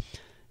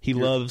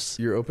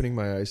 You're opening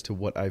my eyes to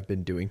what I've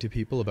been doing to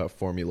people about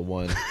Formula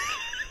One.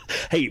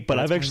 Hey, but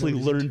I've actually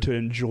learned to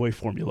enjoy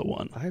Formula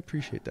One. I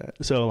appreciate that.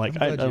 So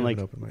like I'm like,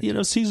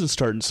 season's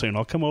starting soon.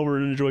 I'll come over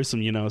and enjoy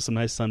some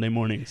nice Sunday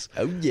mornings.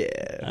 Oh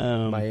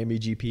yeah. Miami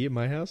GP at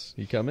my house.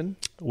 You coming?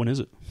 When is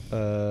it?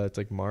 It's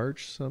like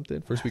March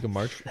something. First week of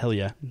March. Hell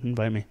yeah.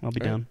 Invite me. I'll be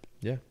down.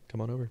 Yeah,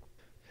 come on over.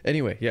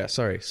 Anyway, yeah,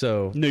 sorry.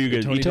 So no,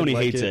 you're good. Tony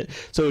hates it.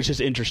 So it's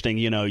just interesting,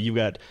 you've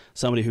got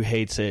somebody who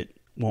hates it,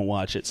 won't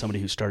watch it, somebody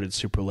who started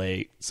super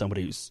late,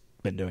 somebody who's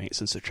been doing it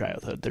since their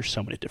childhood. There's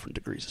so many different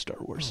degrees of Star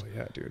Wars. Oh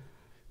yeah, dude.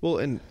 Well,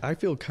 and I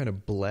feel kind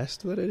of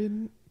blessed that I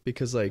didn't,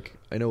 because like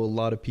I know a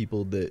lot of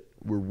people that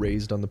were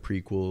raised on the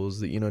prequels,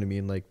 that, you know what I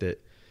mean, like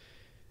that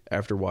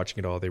after watching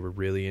it all they were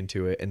really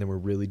into it and then were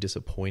really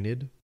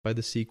disappointed by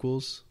the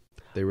sequels.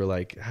 They were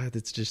like,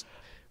 that's just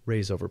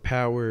Rey's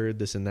overpowered,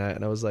 this and that.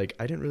 And I was like,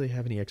 I didn't really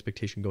have any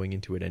expectation going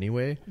into it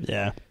anyway.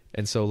 Yeah.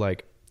 And so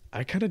like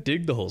I kind of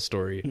dig the whole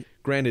story.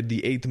 Granted,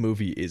 the 8th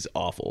movie is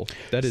awful.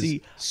 That is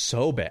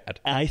so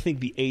bad. I think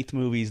the 8th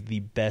movie is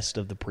the best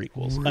of the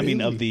prequels. Really? I mean,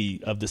 of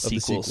the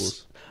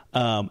sequels.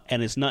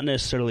 And it's not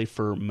necessarily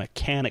for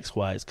mechanics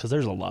wise, because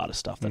there's a lot of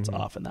stuff that's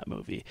off in that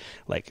movie.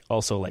 Like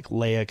also like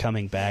Leia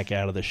coming back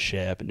out of the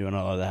ship and doing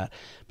all of that.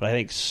 But I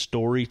think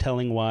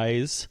storytelling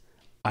wise,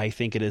 I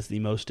think it is the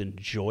most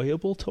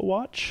enjoyable to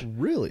watch.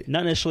 Really?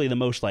 Not necessarily the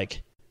most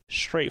like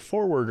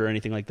straightforward or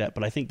anything like that,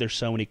 but I think there's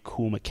so many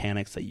cool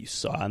mechanics that you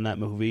saw in that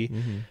movie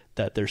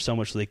that there's so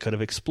much they could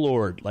have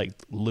explored, like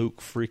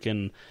Luke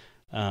freaking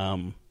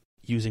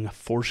using a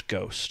Force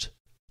ghost,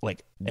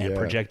 like and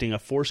projecting a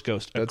Force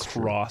ghost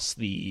across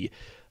the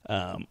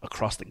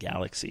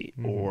galaxy,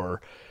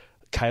 or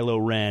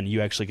Kylo Ren,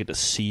 you actually get to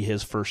see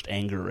his first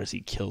anger as he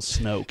kills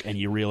Snoke, and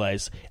you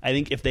realize, I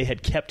think if they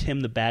had kept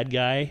him the bad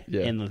guy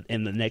in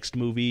the next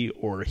movie,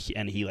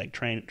 and he like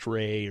trained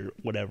Rey or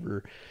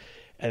whatever,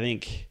 I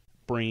think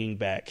bringing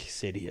back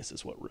Sidious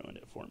is what ruined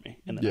it for me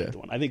in the ninth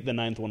one. I think the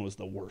ninth one was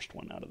the worst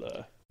one out of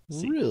the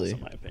sequels,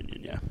 in my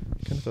opinion. Yeah,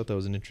 I kind of thought that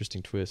was an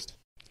interesting twist.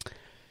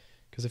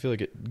 Because I feel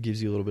like it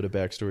gives you a little bit of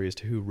backstory as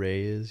to who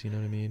Rey is, you know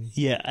what I mean?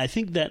 Yeah, I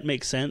think that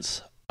makes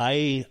sense.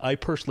 I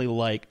personally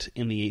liked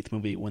in the 8th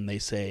movie when they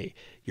say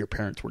your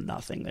parents were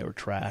nothing, they were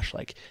trash.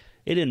 Like,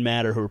 it didn't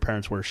matter who her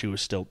parents were, she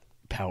was still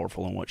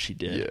powerful in what she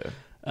did.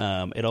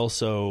 Yeah. It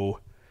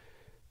also,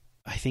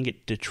 I think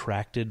it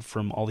detracted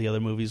from all the other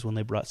movies when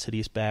they brought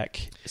Sidious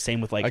back. Same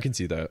with, like, I can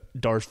see that.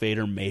 Darth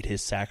Vader made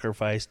his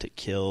sacrifice to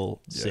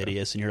kill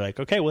Sidious, and you're like,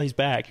 okay, well, he's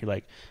back. You're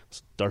like,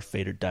 Darth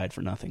Vader died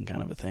for nothing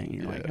kind of a thing.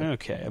 You're like,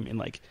 okay. I mean,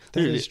 like,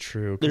 that is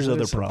true. There's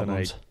other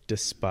problems. I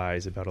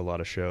despise about a lot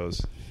of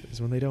shows is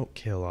when they don't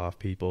kill off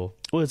people.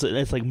 Well,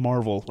 it's like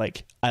Marvel.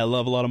 Like, I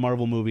love a lot of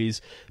Marvel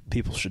movies.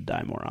 People should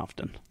die more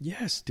often.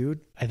 Yes,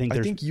 dude. I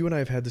think you and I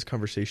have had this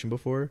conversation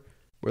before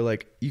where,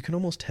 like, you can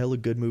almost tell a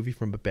good movie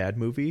from a bad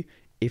movie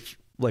if,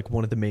 like,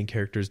 one of the main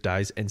characters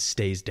dies and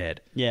stays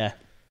dead. Yeah.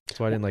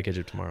 So I didn't like Edge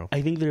of Tomorrow.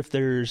 I think that if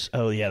there's...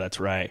 Oh, yeah, that's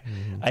right.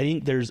 Mm-hmm. I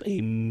think there's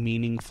a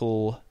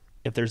meaningful...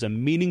 If there's a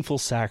meaningful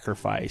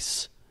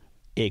sacrifice,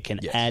 it can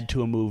add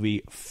to a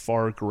movie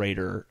far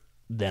greater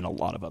than a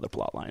lot of other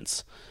plot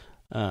lines.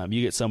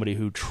 You get somebody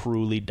who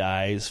truly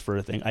dies for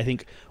a thing. I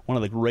think one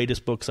of the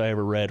greatest books I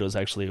ever read was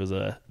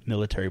a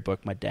military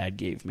book my dad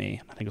gave me.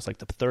 I think it was like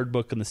the 3rd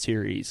book in the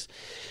series.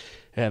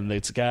 And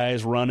this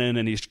guy's running,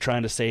 and he's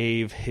trying to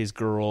save his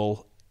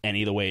girl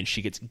any other way, and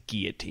she gets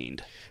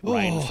guillotined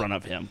right in front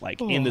of him. Like,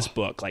 in this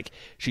book, like,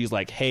 she's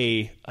like,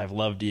 hey, I've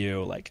loved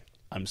you. Like,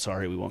 I'm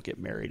sorry we won't get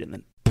married. And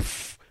then,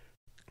 poof,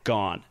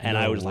 gone. And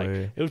I was like,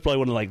 it was probably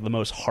one of, like, the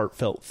most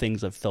heartfelt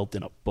things I've felt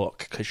in a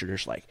book, because you're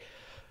just like,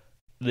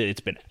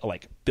 it's been,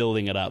 like,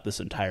 building it up this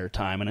entire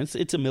time. And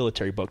it's a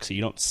military book, so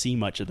you don't see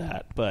much of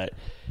that. But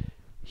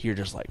you're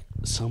just like,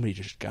 somebody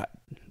just got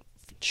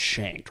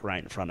shanked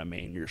right in front of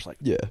me, and you're just like,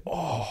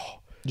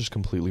 just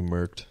completely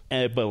murked.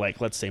 But,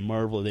 like, let's say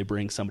Marvel, they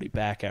bring somebody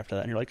back after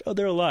that, and you're like, oh,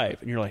 they're alive,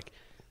 and you're like,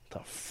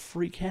 what the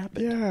freak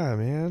happened? Yeah,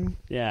 man.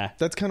 Yeah,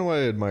 that's kind of why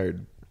I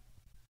admired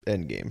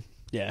Endgame.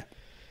 Yeah.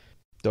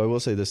 Though I will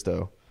say this,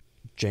 though,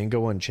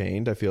 Django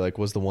Unchained, I feel like,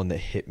 was the one that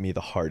hit me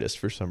the hardest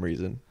for some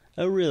reason.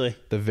 Oh, really?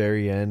 The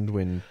very end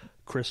when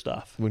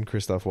Christoph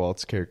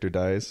Waltz's character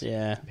dies.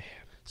 Yeah. Man.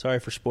 Sorry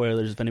for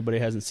spoilers if anybody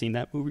hasn't seen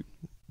that movie.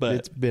 But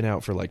it's been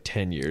out for like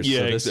 10 years,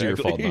 so this is your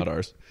fault, not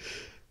ours.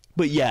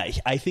 But yeah,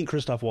 I think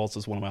Christoph Waltz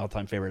is one of my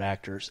all-time favorite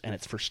actors, and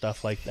it's for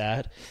stuff like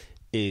that,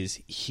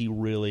 is he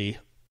really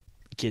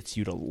gets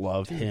you to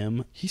love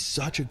him. He's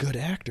such a good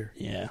actor.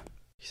 Yeah.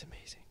 He's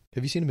amazing.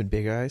 Have you seen him in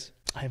Big Eyes?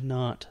 I have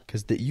not.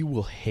 Because you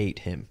will hate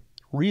him.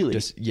 Really?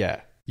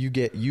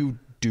 You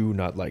do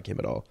not like him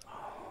at all.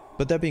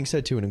 But that being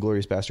said, too, in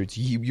Inglourious Bastards,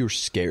 you're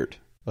scared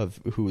of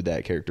who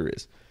that character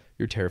is.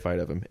 You're terrified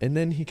of him. And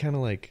then he kind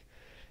of, like,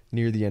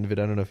 near the end of it,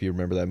 I don't know if you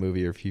remember that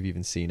movie or if you've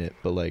even seen it,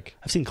 but, like...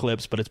 I've seen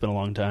clips, but it's been a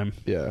long time.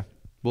 Yeah.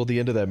 Well, the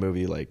end of that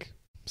movie, like,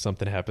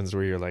 something happens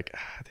where you're like,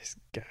 this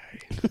guy.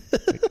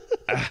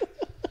 Like,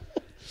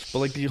 But,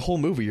 like, the whole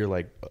movie, you're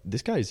like,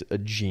 this guy's a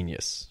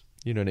genius.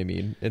 You know what I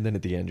mean? And then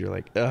at the end, you're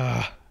like,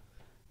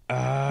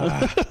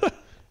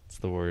 It's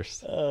the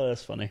worst. Oh,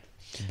 that's funny.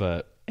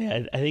 But...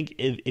 Yeah, I think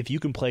if you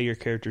can play your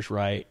characters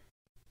right,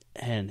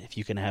 and if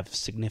you can have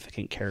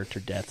significant character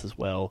death as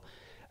well,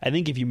 I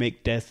think if you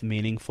make death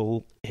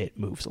meaningful, it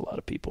moves a lot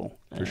of people.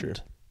 For sure.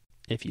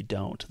 If you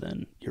don't,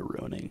 then you're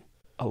ruining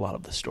a lot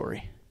of the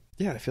story.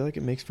 Yeah, I feel like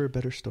it makes for a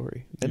better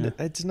story. And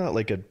it's not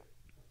like a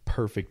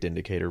perfect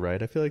indicator,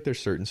 right? I feel like there's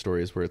certain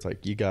stories where it's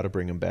like you got to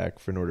bring them back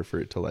in order for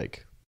it to,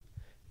 like,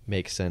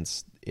 make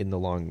sense in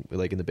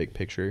the big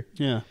picture.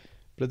 Yeah.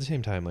 But at the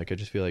same time, like, I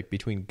just feel like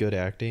between good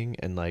acting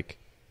and, like,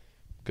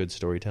 good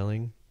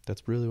storytelling,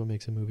 that's really what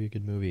makes a movie a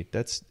good movie.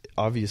 That's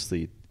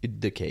obviously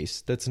the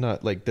case. That's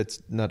not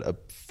a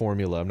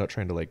formula. I'm not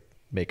trying to, like,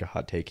 make a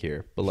hot take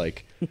here, but,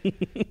 like,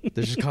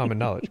 there's just common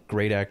knowledge.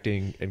 Great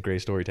acting and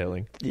great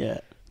storytelling. Yeah.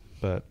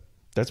 But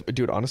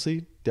dude,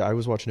 honestly, I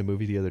was watching a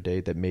movie the other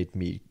day that made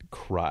me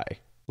cry,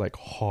 like,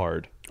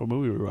 hard. What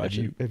movie were we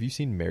watching? Have you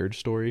seen Marriage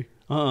Story?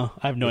 I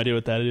have no idea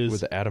what that is.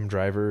 With Adam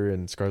Driver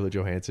and Scarlett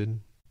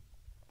Johansson.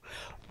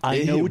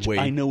 I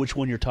know which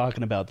one you're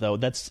talking about, though.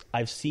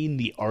 I've seen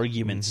the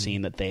argument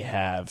scene that they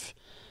have.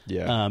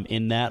 Yeah.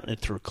 In that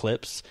through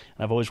clips,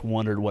 and I've always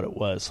wondered what it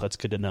was. So that's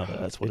good to know that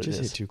that's what it is.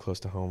 It just hit too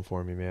close to home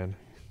for me, man.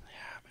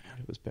 Yeah, man,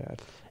 it was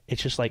bad.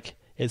 It's just like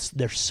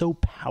they're so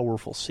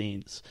powerful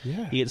scenes.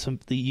 Yeah. You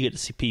get to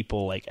see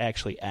people, like,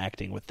 actually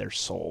acting with their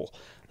soul.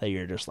 That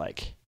you're just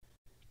like,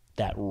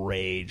 that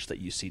rage that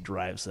you see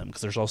drives them.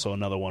 Because there's also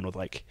another one with,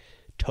 like,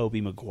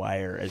 Tobey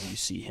Maguire, as you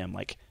see him,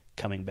 like,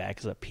 coming back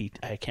as I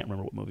can't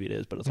remember what movie it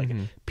is, but it's like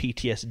a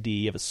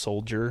PTSD of a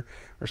soldier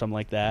or something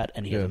like that,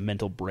 and he has a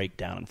mental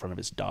breakdown in front of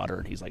his daughter,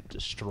 and he's like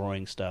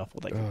destroying stuff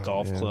with like a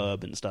golf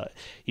club and stuff.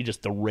 He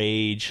just, the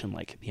rage and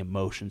like the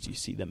emotions you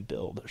see them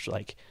build. It's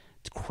like,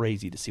 it's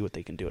crazy to see what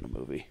they can do in a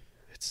movie.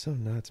 It's so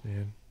nuts,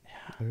 man. Yeah.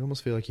 I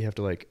almost feel like you have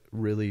to like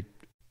really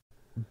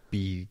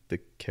be the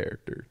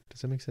character.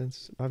 Does that make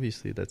sense?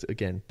 Obviously, that's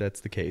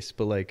the case,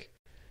 but like,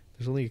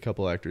 there's only a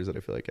couple actors that I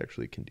feel like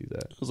actually can do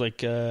that. It was like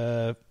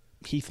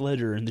Heath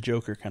Ledger and the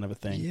Joker kind of a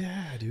thing.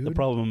 Yeah, dude. The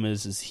problem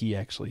is he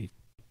actually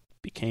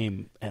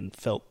became and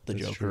felt the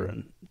That's Joker true.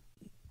 and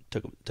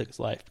took his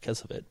life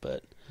because of it.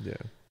 But yeah,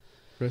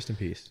 rest in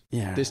peace.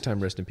 Yeah, this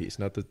time rest in peace.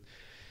 Not the.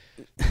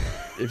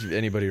 If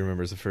anybody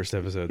remembers the first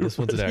episode, this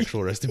one's an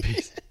actual rest in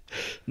peace.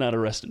 Not a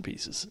rest in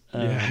pieces.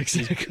 Yeah,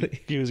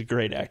 exactly. He was a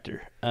great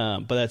actor.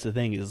 But that's the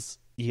thing, is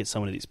you get so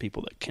many of these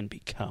people that can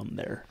become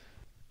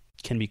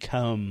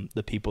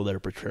the people they're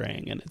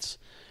portraying, and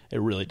it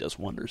really does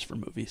wonders for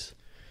movies.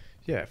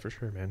 Yeah, for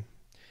sure, man.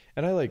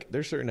 And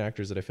there's certain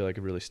actors that I feel like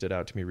have really stood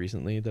out to me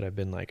recently that I've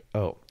been like,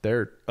 oh,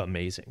 they're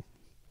amazing.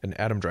 And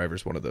Adam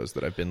Driver's one of those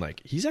that I've been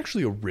like, he's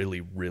actually a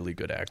really, really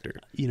good actor.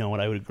 You know what?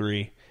 I would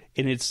agree.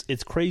 And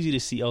it's crazy to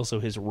see also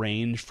his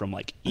range from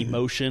like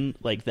emotion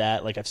like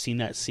that. Like I've seen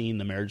that scene,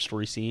 the Marriage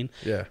Story scene,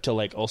 to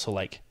like also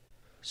like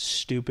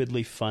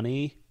stupidly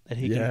funny that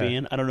he can be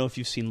in. I don't know if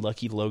you've seen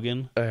Lucky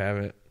Logan. I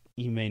haven't.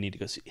 You may need to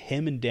go see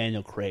him. And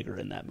Daniel Craig are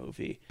in that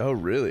movie. Oh,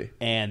 really?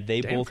 And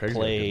they both Craig's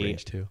play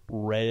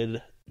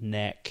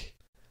redneck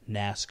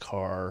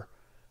NASCAR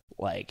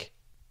like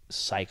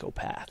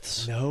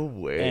psychopaths. No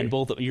way. And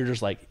both you're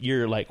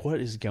like, what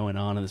is going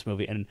on in this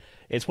movie? And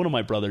it's one of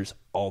my brother's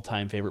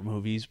all-time favorite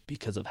movies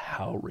because of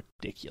how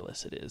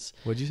ridiculous it is.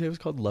 What'd you say it was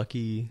called?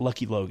 Lucky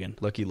Logan.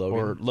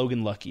 Or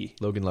Logan Lucky.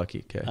 Logan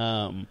Lucky. Okay.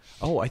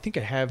 I think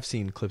I have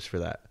seen clips for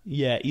that.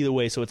 Yeah, either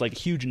way. So it's like a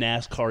huge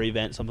NASCAR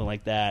event, something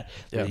like that.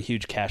 With a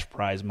huge cash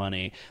prize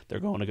money. They're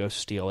going to go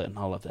steal it and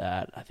all of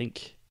that. I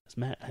think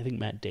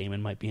Matt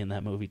Damon might be in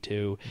that movie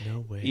too.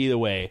 No way. Either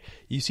way,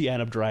 you see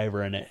Adam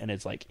Driver in it, and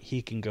it's like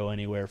he can go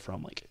anywhere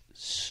from like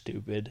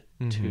stupid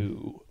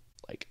to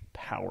like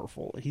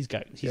powerful. He's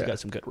got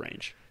some good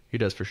range. He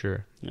does for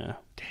sure. Yeah.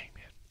 Dang,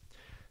 man,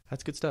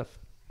 that's good stuff.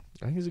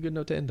 I think it's a good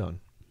note to end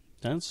on.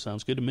 That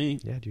sounds good to me.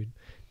 Yeah, dude.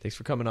 Thanks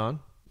for coming on.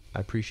 I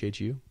appreciate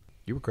you.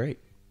 You were great.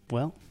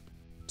 Well,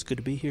 it's good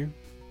to be here.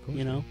 Cool.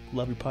 You know,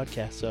 love your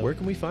podcast. So where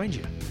can we find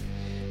you?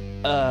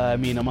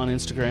 I'm on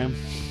Instagram.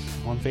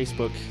 On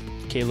Facebook,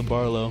 Caleb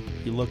Barlow.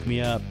 You look me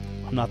up.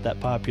 I'm not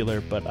that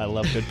popular, but I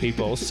love good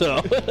people.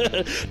 So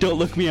don't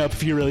look me up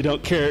if you really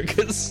don't care,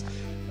 because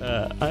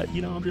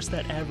I'm just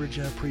that average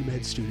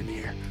pre-med student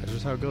here. That's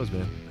just how it goes,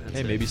 man.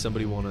 Maybe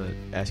somebody want to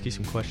ask you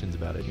some questions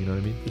about it. You know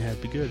what I mean? Yeah,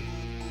 it'd be good.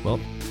 Well,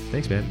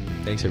 thanks, man.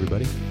 Thanks,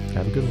 everybody.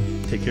 Have a good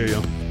one. Take care,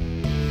 y'all.